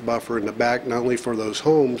adequate buffer in the back, not only for those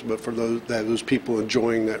homes, but for those people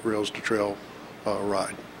enjoying that rails to trail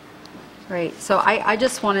ride. Great. So I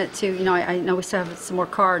just wanted to, I know we still have some more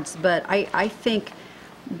cards, but I think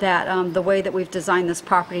that the way that we've designed this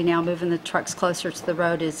property now, moving the trucks closer to the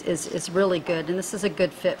road is really good, and this is a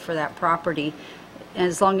good fit for that property. And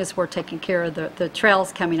as long as we're taking care of the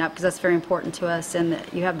trails coming up, because that's very important to us, and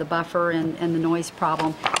you have the buffer and the noise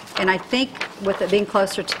problem. And I think with it being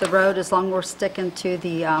closer to the road, as long as we're sticking to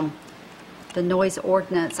the noise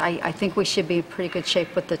ordinance, I think we should be in pretty good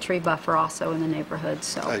shape with the tree buffer also in the neighborhood.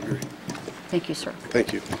 So I agree. Thank you, sir.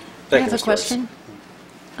 Thank you. I have a question.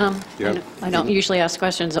 I don't usually ask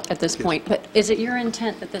questions at this point, but is it your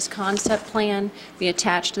intent that this concept plan be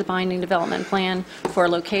attached to the binding development plan for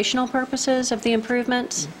locational purposes of the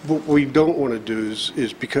improvements? What we don't want to do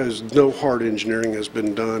is because no hard engineering has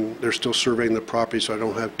been done, they're still surveying the property, so I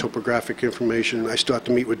don't have topographic information. I still have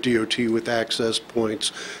to meet with DOT with access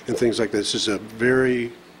points and things like this. This is a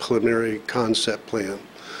very preliminary concept plan.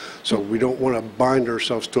 So we don't want to bind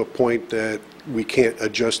ourselves to a point that we can't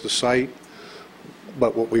adjust the site.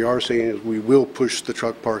 But what we are saying is we will push the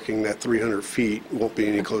truck parking that 300 feet, won't be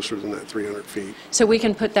any closer than that 300 feet. So we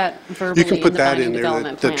can put that verbally in the binding development plan? You can put that in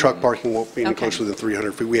there, that the truck parking won't be any closer than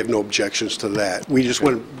 300 feet. We have no objections to that. We just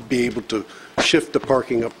want to be able to shift the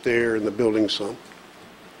parking up there in the building some.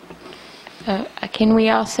 Can we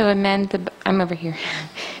also amend the, I'm over here.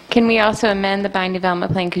 Can we also amend the bind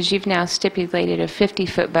development plan, because you've now stipulated a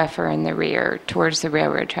 50-foot buffer in the rear towards the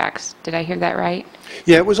railroad tracks? Did I hear that right?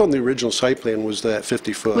 Yeah, it was on the original site plan, was that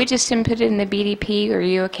 50-foot. We just didn't put it in the BDP, or are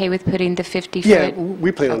you okay with putting the 50-foot? Yeah,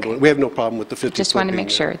 we plan on doing it. We have no problem with the 50-foot. Just want to make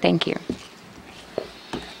sure. Thank you.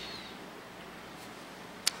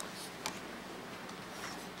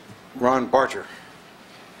 Ron Barger.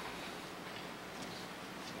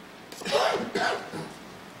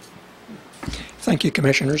 Thank you,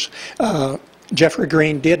 Commissioners. Jeffrey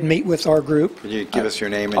Green did meet with our group. Could you give us your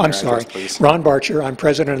name and I'm your sorry. address, please? Ron Barcher. I'm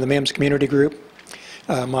president of the MIMS Community Group.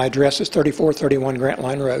 My address is 3431 Grant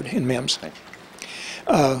Line Road in MIMS.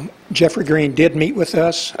 Jeffrey Green did meet with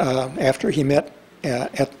us after he went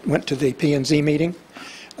to the P&Z meeting.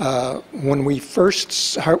 When we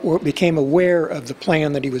first became aware of the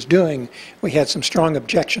plan that he was doing, we had some strong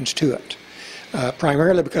objections to it,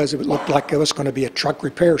 primarily because it looked like it was going to be a truck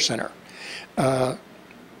repair center.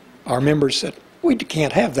 Our members said, we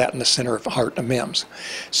can't have that in the center of the heart of MIMS.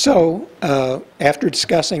 So after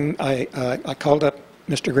discussing, I called up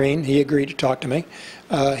Mr. Green. He agreed to talk to me.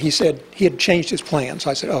 He said he had changed his plans.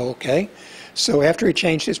 I said, oh, okay. So after he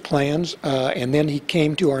changed his plans, and then he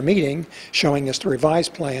came to our meeting showing us the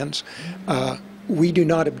revised plans, we do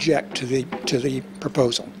not object to the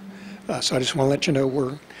proposal. So I just want to let you know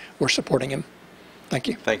we're supporting him. Thank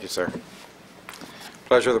you. Thank you, sir.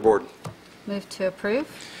 Pleasure of the board. Move to approve.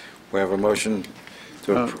 We have a motion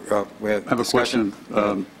to approve. I have a question.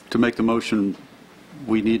 To make the motion,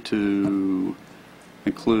 we need to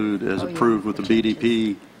include as approved with the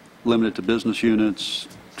BDP, limited to business units,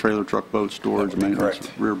 trailer, truck, boat, storage, maintenance,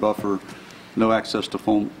 rear buffer, no access to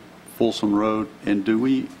Folsom Road. And do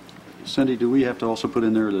we, Cindy, do we have to also put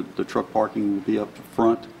in there that the truck parking will be up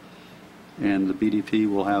front and the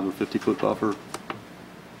BDP will have a 50-foot buffer?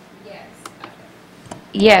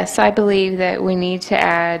 Yes, I believe that we need to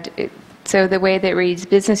add, so the way that reads,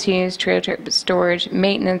 business units, trailer, truck, storage,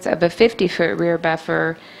 maintenance of a 50-foot rear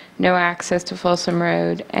buffer, no access to Folsom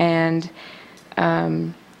Road, and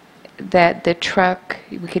that the truck,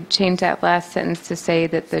 we could change that last sentence to say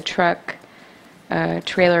that the truck,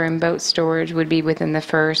 trailer, and boat storage would be within the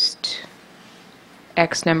first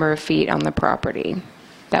X number of feet on the property.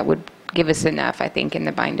 That would give us enough, I think, in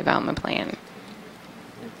the bind development plan.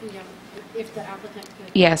 If the applicant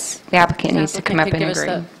could. Yes, the applicant needs to come up and give agree.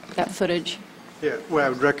 us that footage. Yeah, what I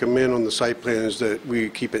would recommend on the site plan is that we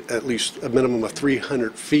keep it at least a minimum of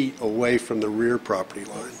 300 feet away from the rear property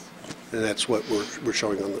line. And that's what we're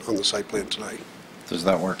showing on the site plan tonight. Does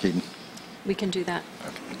that work, Eden? We can do that.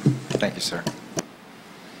 Okay. Thank you, sir.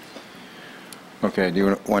 Okay, do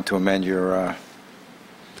you want to amend your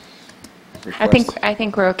request? I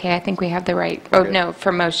think we're okay. I think we have the right, Okay. oh, no,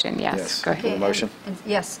 for motion, yes. Go ahead. Motion?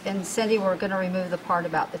 Yes, and Cindy, we're going to remove the part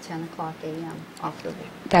about the 10 o'clock a.m. off the...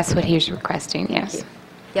 That's what he's requesting, yes.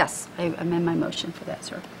 Yes, I amend my motion for that,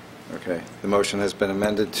 sir. Okay, the motion has been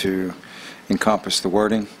amended to encompass the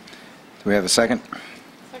wording. Do we have a second?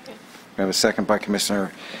 Second. We have a second by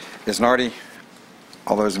Commissioner Isnardi.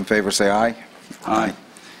 All those in favor say aye. Aye.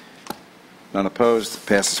 None opposed.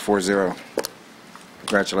 Passes 4-0.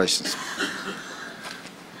 Congratulations.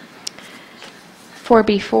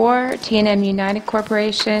 4B4, T&M United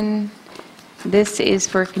Corporation. This is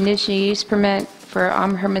for conditional use permit for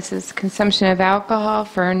on-premises consumption of alcohol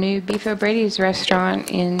for a new Beef O'Brady's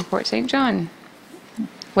restaurant in Port St. John,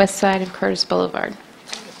 west side of Curtis Boulevard.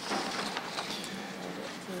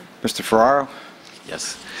 Mr. Ferraro?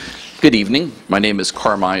 Yes. Good evening. My name is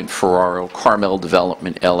Carmine Ferraro, Carmel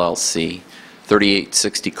Development, LLC,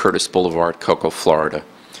 3860 Curtis Boulevard, Cocoa, Florida.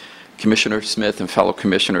 Commissioner Smith and fellow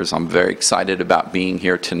commissioners, I'm very excited about being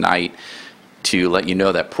here tonight to let you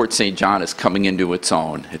know that Port St. John is coming into its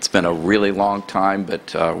own. It's been a really long time,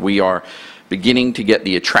 but we are beginning to get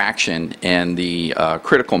the attraction and the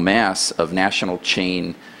critical mass of national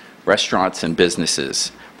chain restaurants and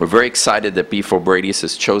businesses. We're very excited that Beef O'Brady's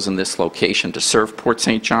has chosen this location to serve Port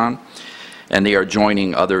St. John, and they are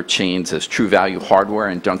joining other chains as True Value Hardware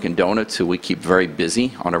and Dunkin' Donuts, who we keep very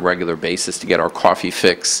busy on a regular basis to get our coffee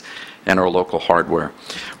fix and our local hardware.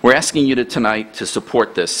 We're asking you tonight to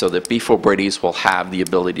support this so that Beef O'Brady's will have the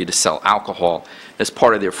ability to sell alcohol as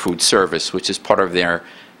part of their food service, which is part of their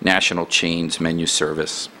national chains menu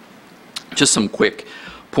service. Just some quick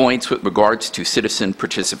points with regards to citizen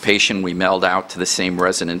participation. We mailed out to the same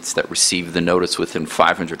residents that received the notice within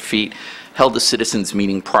 500 feet, held a citizens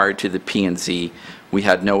meeting prior to the P&Z. We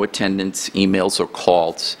had no attendance, emails, or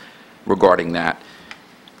calls regarding that.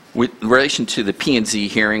 With relation to the P&Z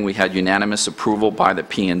hearing, we had unanimous approval by the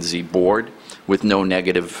P&Z board. with no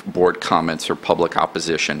negative board comments or public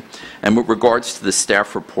opposition. And with regards to the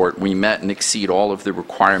staff report, we met and exceed all of the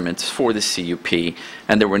requirements for the CUP,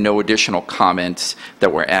 and there were no additional comments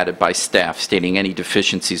that were added by staff stating any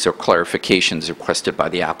deficiencies or clarifications requested by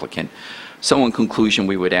the applicant. So in conclusion,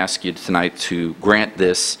 we would ask you tonight to grant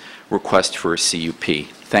this request for a CUP.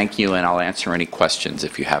 Thank you, and I'll answer any questions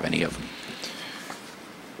if you have any of them.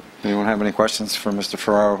 Anyone have any questions for Mr.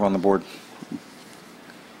 Ferraro on the board?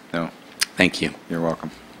 No. Thank you. You're welcome.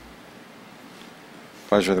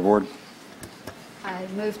 Pleasure of the board. I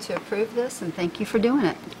move to approve this, and thank you for doing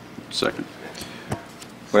it. Second.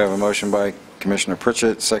 We have a motion by Commissioner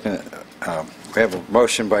Pritchett, second. We have a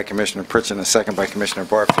motion by Commissioner Pritchett and a second by Commissioner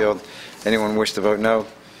Barfield. Anyone wish to vote no?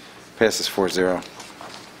 Passes 4-0.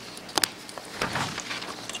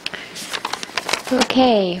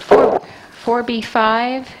 Okay,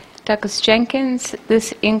 4B5, Douglas Jenkins.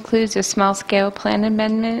 This includes a small-scale plan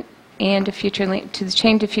amendment and a to the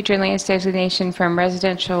change of future lands designation from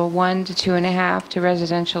residential 1 to 2.5 to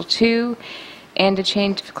residential 2, and a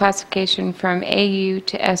change of classification from AU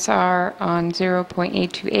to SR on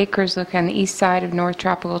 0.82 acres located on the east side of North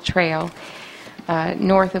Tropical Trail,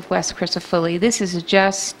 north of West Chrysophylle. This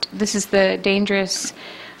is the dangerous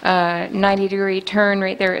 90-degree turn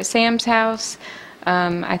right there at Sam's house.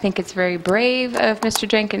 I think it's very brave of Mr.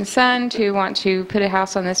 Jenkins' son to want to put a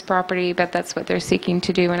house on this property, but that's what they're seeking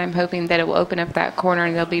to do, and I'm hoping that it will open up that corner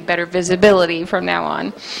and there'll be better visibility from now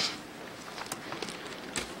on.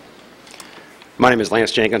 My name is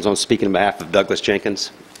Lance Jenkins. I'm speaking on behalf of Douglas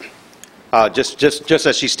Jenkins. Just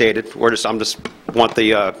as she stated, I'm just want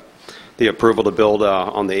the approval to build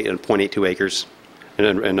on the 0.82 acres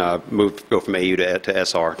and go from AU to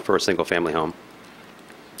SR for a single-family home.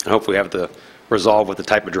 And hopefully, we have the resolve with the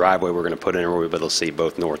type of driveway we're going to put in, where we'll be able to see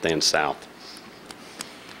both north and south.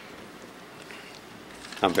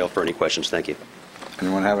 I'm available for any questions. Thank you.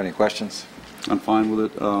 Anyone have any questions? I'm fine with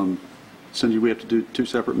it. Cindy, we have to do two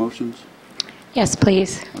separate motions? Yes,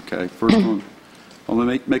 please. Okay. First one, I'll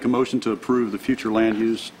make a motion to approve the future land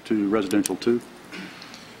use to residential 2.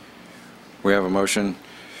 We have a motion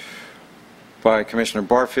by Commissioner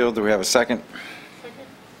Barfield. Do we have a second? Second.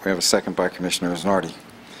 We have a second by Commissioner Isnardi.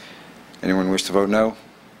 Anyone wish to vote no?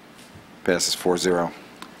 Passes 4-0.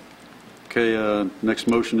 Okay, next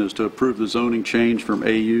motion is to approve the zoning change from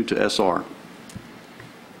AU to SR.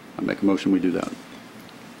 I make a motion we do that.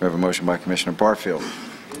 We have a motion by Commissioner Barfield.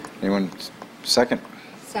 Anyone second?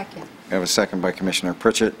 Second. We have a second by Commissioner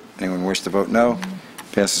Pritchett. Anyone wish to vote no?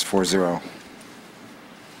 Passes 4-0.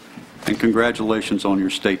 And congratulations on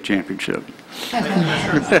your state championship.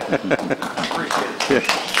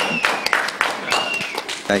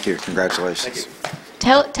 Thank you. Congratulations.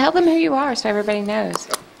 Tell them who you are so everybody knows.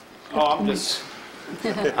 Oh,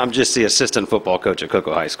 I'm just the assistant football coach at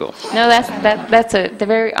Cocoa High School. No, that's the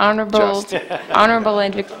very honorable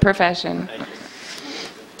profession.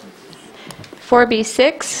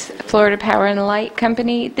 4B6, Florida Power and Light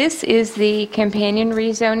Company. This is the companion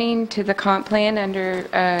rezoning to the comp plan under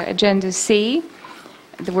Agenda C.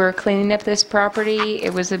 We're cleaning up this property.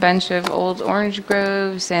 It was a bunch of old orange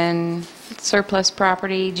groves and surplus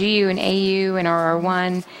property, GU and AU and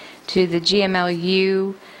RR1, to the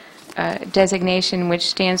GMLU designation, which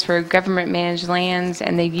stands for Government Managed Lands,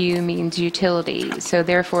 and the U means utility. So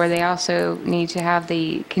therefore, they also need to have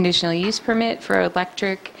the conditional use permit for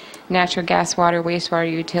electric, natural gas, water,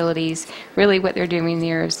 wastewater utilities. Really what they're doing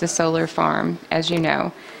there is the solar farm, as you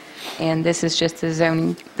know. And this is just the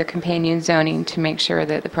zoning, the companion zoning, to make sure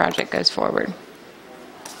that the project goes forward.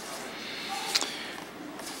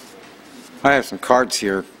 I have some cards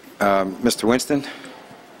here. Mr. Winston,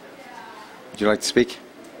 would you like to speak?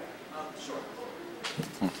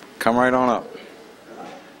 Sure. Come right on up.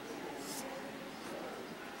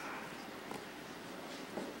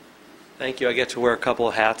 Thank you. I get to wear a couple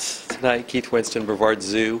of hats tonight. Keith Winston, Brevard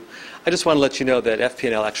Zoo. I just want to let you know that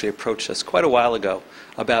FP&L actually approached us quite a while ago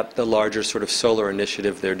about the larger sort of solar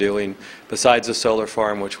initiative they're doing, besides the solar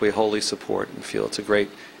farm, which we wholly support and feel it's a great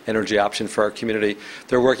energy option for our community.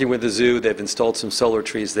 They're working with the zoo. They've installed some solar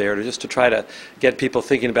trees there just to try to get people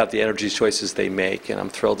thinking about the energy choices they make, and I'm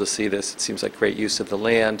thrilled to see this. It seems like great use of the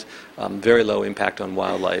land, very low impact on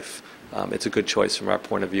wildlife. It's a good choice from our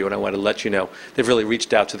point of view, and I want to let you know they've really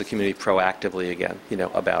reached out to the community proactively again,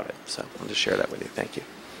 about it. So I'll just share that with you. Thank you.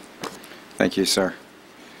 Thank you, sir.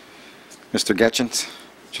 Mr. Getchins,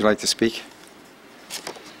 would you like to speak?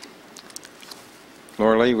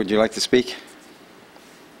 Laura Lee, would you like to speak?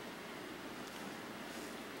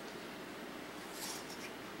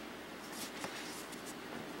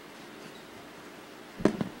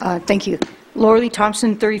 Thank you. Laura Lee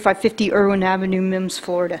Thompson, 3550 Irwin Avenue, Mims,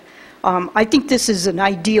 Florida. I think this is an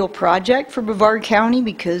ideal project for Brevard County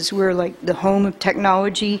because we're like the home of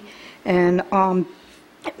technology, and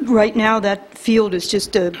right now that field is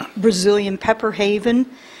just a Brazilian pepper haven.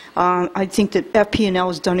 I think that FP&L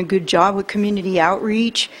has done a good job with community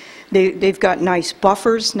outreach. They've got nice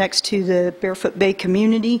buffers next to the Barefoot Bay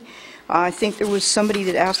community. I think there was somebody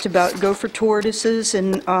that asked about gopher tortoises,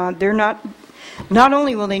 and they're not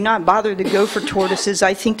only will they not bother the gopher tortoises,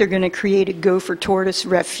 I think they're going to create a gopher tortoise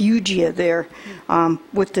refugia there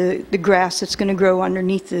with the grass that's going to grow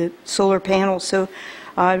underneath the solar panels. So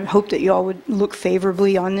I hope that you all would look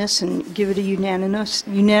favorably on this and give it a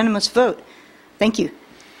unanimous vote. Thank you.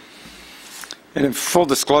 And in full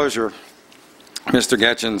disclosure, Mr.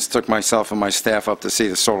 Getchins took myself and my staff up to see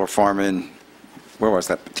the solar farm in, where was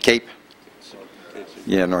that, the Cape?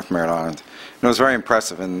 Yeah, North Merritt Island. And it was very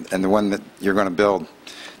impressive, and the one that you're going to build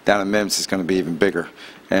down in Mims is going to be even bigger.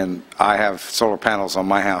 And I have solar panels on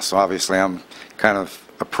my house, so obviously I'm kind of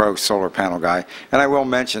a pro solar panel guy. And I will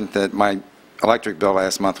mention that my electric bill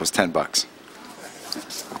last month was $10.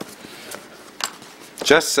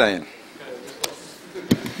 Just saying.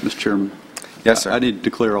 Mr. Chairman. Yes, sir. I need to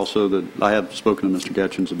declare also that I have spoken to Mr.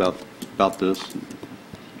 Getchins about this.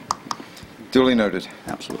 Duly noted.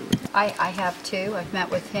 Absolutely. I have too. I've met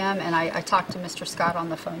with him, and I talked to Mr. Scott on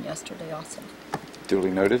the phone yesterday also.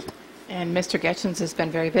 Duly noted. And Mr. Getchins has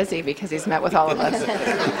been very busy because he's met with all of us.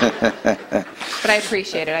 But I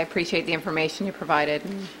appreciate it. I appreciate the information you provided.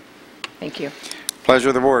 Thank you. Pleasure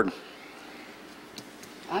of the board.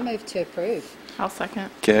 I move to approve. I'll second.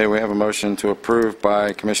 Okay, we have a motion to approve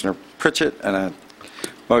by Commissioner Pritchett and a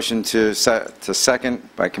motion to second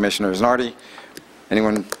by Commissioner Zanardi.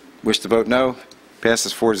 Anyone wish to vote no?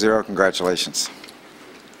 Passes 4-0. Congratulations.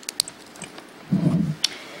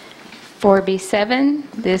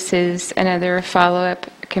 4B7, this is another follow-up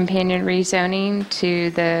companion rezoning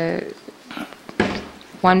to the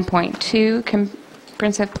 1.2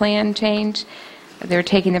 comprehensive plan change. They're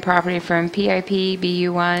taking the property from PIP,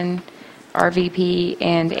 BU1, RVP,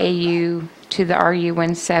 and AU to the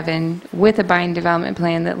RU17 with a bind development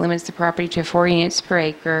plan that limits the property to 4 units per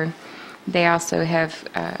acre. They also have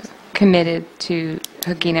committed to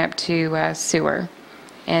hooking up to sewer.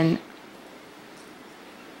 And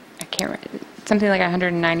I can't remember, something like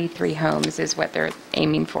 193 homes is what they're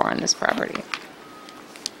aiming for on this property.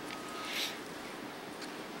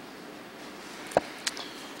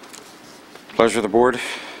 Pleasure of the board.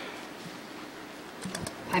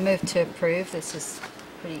 I move to approve. This is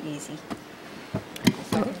pretty easy.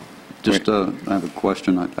 Just, I have a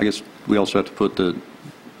question. I guess we also have to put the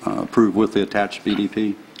approve with the attached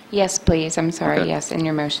BDP. Yes, please. I'm sorry. Okay. Yes, in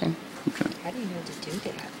your motion. Okay. How do you know to do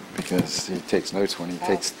that? Because he takes notes when he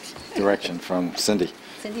takes direction from Cindy.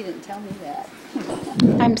 Cindy didn't tell me that.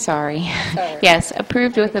 I'm sorry. Sorry. Yes,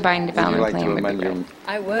 approved with the bind Would you development like plan to would be amend your... great.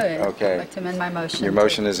 I would. Okay. I'd like to amend my motion. Your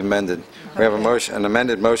motion is amended. We have a motion, an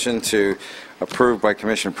amended motion to approve by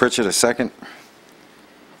Commissioner Pritchett. A second.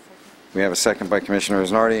 We have a second by Commissioner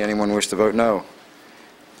Zanardi. Anyone wish to vote no?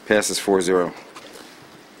 Passes 4-0.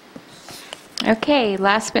 Okay,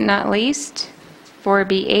 last but not least,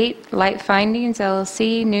 4B8, Light Findings,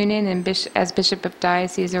 LLC, Noonan, and as Bishop of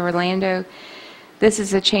Diocese of Orlando. This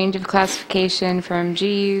is a change of classification from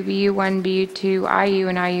GU, BU1, BU2, IU,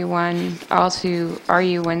 and IU1, all to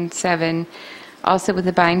RU17, also with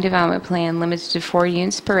a bind development plan limited to 4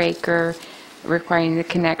 units per acre, requiring the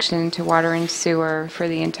connection to water and sewer for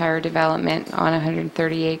the entire development on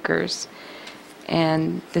 130 acres.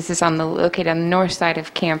 And this is located on the north side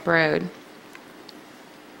of Camp Road.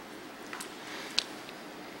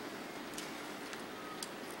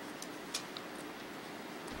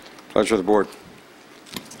 Pleasure of the board.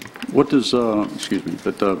 What does, excuse me,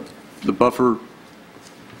 but the buffer,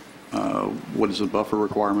 what is the buffer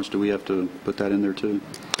requirements? Do we have to put that in there too?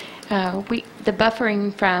 The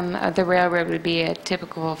buffering from the railroad would be a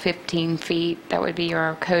typical 15 feet. That would be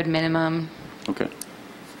our code minimum. Okay.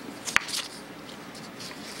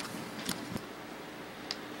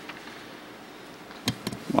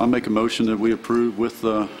 Well, I make a motion that we approve with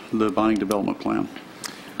the binding development plan.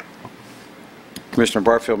 Commissioner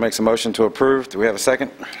Barfield makes a motion to approve. Do we have a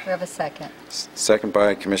second? We have a second. Second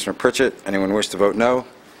by Commissioner Pritchett. Anyone wish to vote no?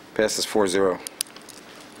 Passes 4-0.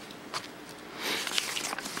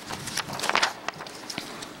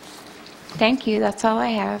 Thank you. That's all I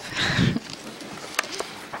have.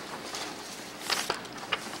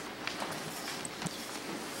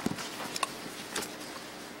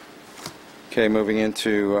 Okay, moving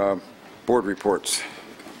into board reports.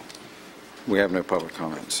 We have no public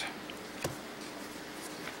comments.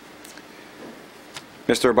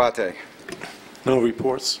 Mr. Abate. No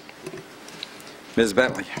reports. Ms.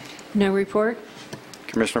 Bentley. No report?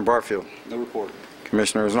 Commissioner Barfield. No report.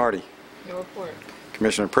 Commissioner Isnardi. No report.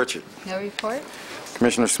 Commissioner Pritchett. No report?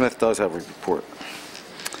 Commissioner Smith does have a report.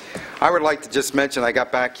 I would like to just mention I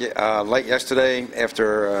got back late yesterday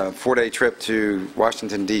after a 4-day trip to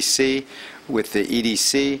Washington, D.C. with the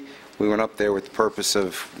EDC. We went up there with the purpose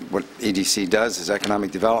of what EDC does, is economic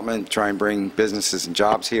development, try and bring businesses and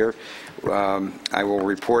jobs here. I will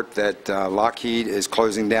report that Lockheed is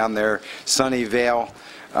closing down their Sunnyvale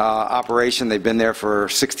operation. They've been there for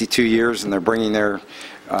 62 years, and they're bringing their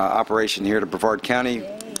operation here to Brevard County,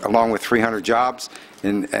 along with 300 jobs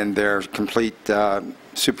and their complete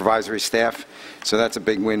supervisory staff. So that's a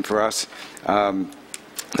big win for us.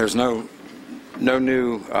 There's no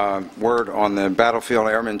new word on the Battlefield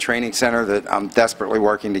Airmen Training Center that I'm desperately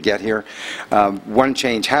working to get here. One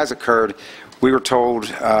change has occurred. We were told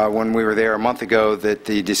when we were there a month ago that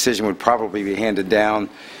the decision would probably be handed down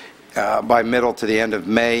by middle to the end of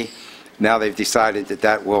May. Now they've decided that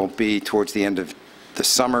that will be towards the end of the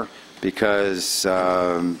summer because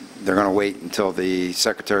they're going to wait until the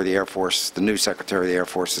Secretary of the Air Force, the new Secretary of the Air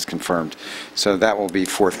Force, is confirmed. So that will be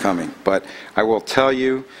forthcoming. But I will tell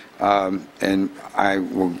you, and I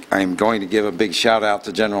am going to give a big shout out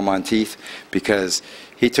to General Monteith because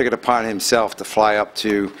he took it upon himself to fly up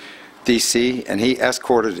to D.C. and he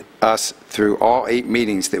escorted us through all 8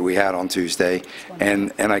 meetings that we had on Tuesday,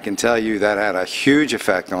 and I can tell you that had a huge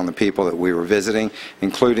effect on the people that we were visiting,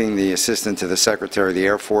 including the assistant to the Secretary of the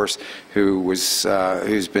Air Force, who's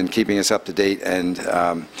been keeping us up to date and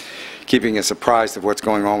keeping us apprised of what's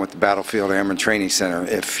going on with the Battlefield Airmen Training Center.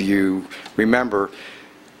 If you remember,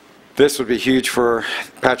 this would be huge for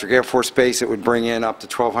Patrick Air Force Base. It would bring in up to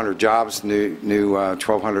 1,200 jobs, new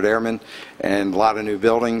 1,200 airmen, and a lot of new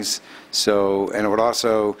buildings. So, and it would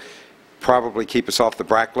also probably keep us off the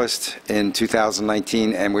BRAC list in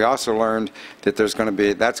 2019. And we also learned that that's going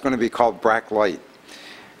to be called BRAC Light.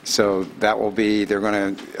 So that will be, they're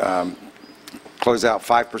going to close out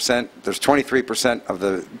 5%. There's 23% of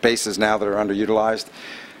the bases now that are underutilized.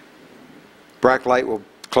 BRAC Light will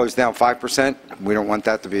close down 5%. We don't want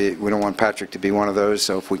that to be, we don't want Patrick to be one of those.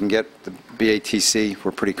 So if we can get the BATC,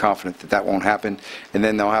 we're pretty confident that that won't happen. And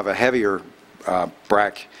then they'll have a heavier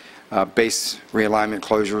BRAC base realignment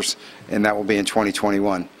closures, and that will be in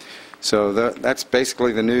 2021. So that's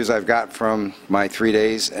basically the news I've got from my 3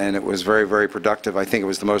 days, and it was very, very productive. I think it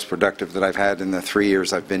was the most productive that I've had in the 3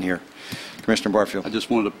 years I've been here. Commissioner Barfield. I just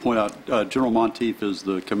wanted to point out, General Monteith is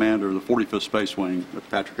the commander of the 45th Space Wing at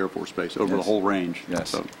Patrick Air Force Base over the whole range. Yes.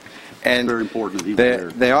 So and it's very important that he was there.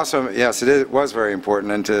 They also, yes, it was very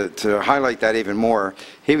important. And to highlight that even more,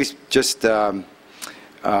 he was just,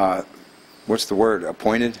 what's the word,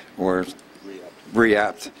 appointed or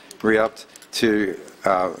re-upped to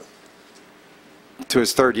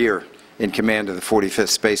his 3rd year in command of the 45th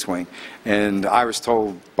Space Wing. And I was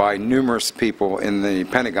told by numerous people in the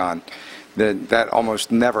Pentagon that almost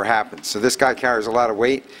never happens. So this guy carries a lot of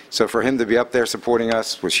weight, so for him to be up there supporting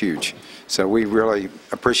us was huge. So we really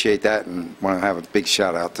appreciate that and want to have a big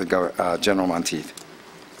shout out to General Monteith.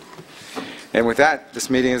 And with that, this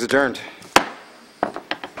meeting is adjourned.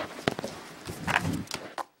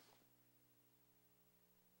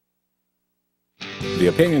 The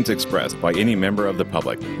opinions expressed by any member of the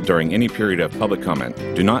public during any period of public comment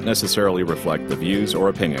do not necessarily reflect the views or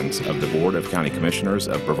opinions of the Board of County Commissioners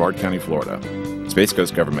of Brevard County, Florida, Space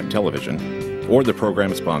Coast Government Television, or the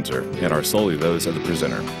program sponsor, and are solely those of the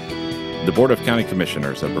presenter. The Board of County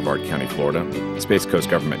Commissioners of Brevard County, Florida, Space Coast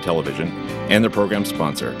Government Television, and the program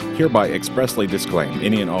sponsor hereby expressly disclaim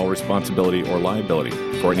any and all responsibility or liability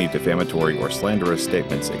for any defamatory or slanderous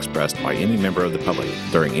statements expressed by any member of the public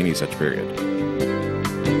during any such period.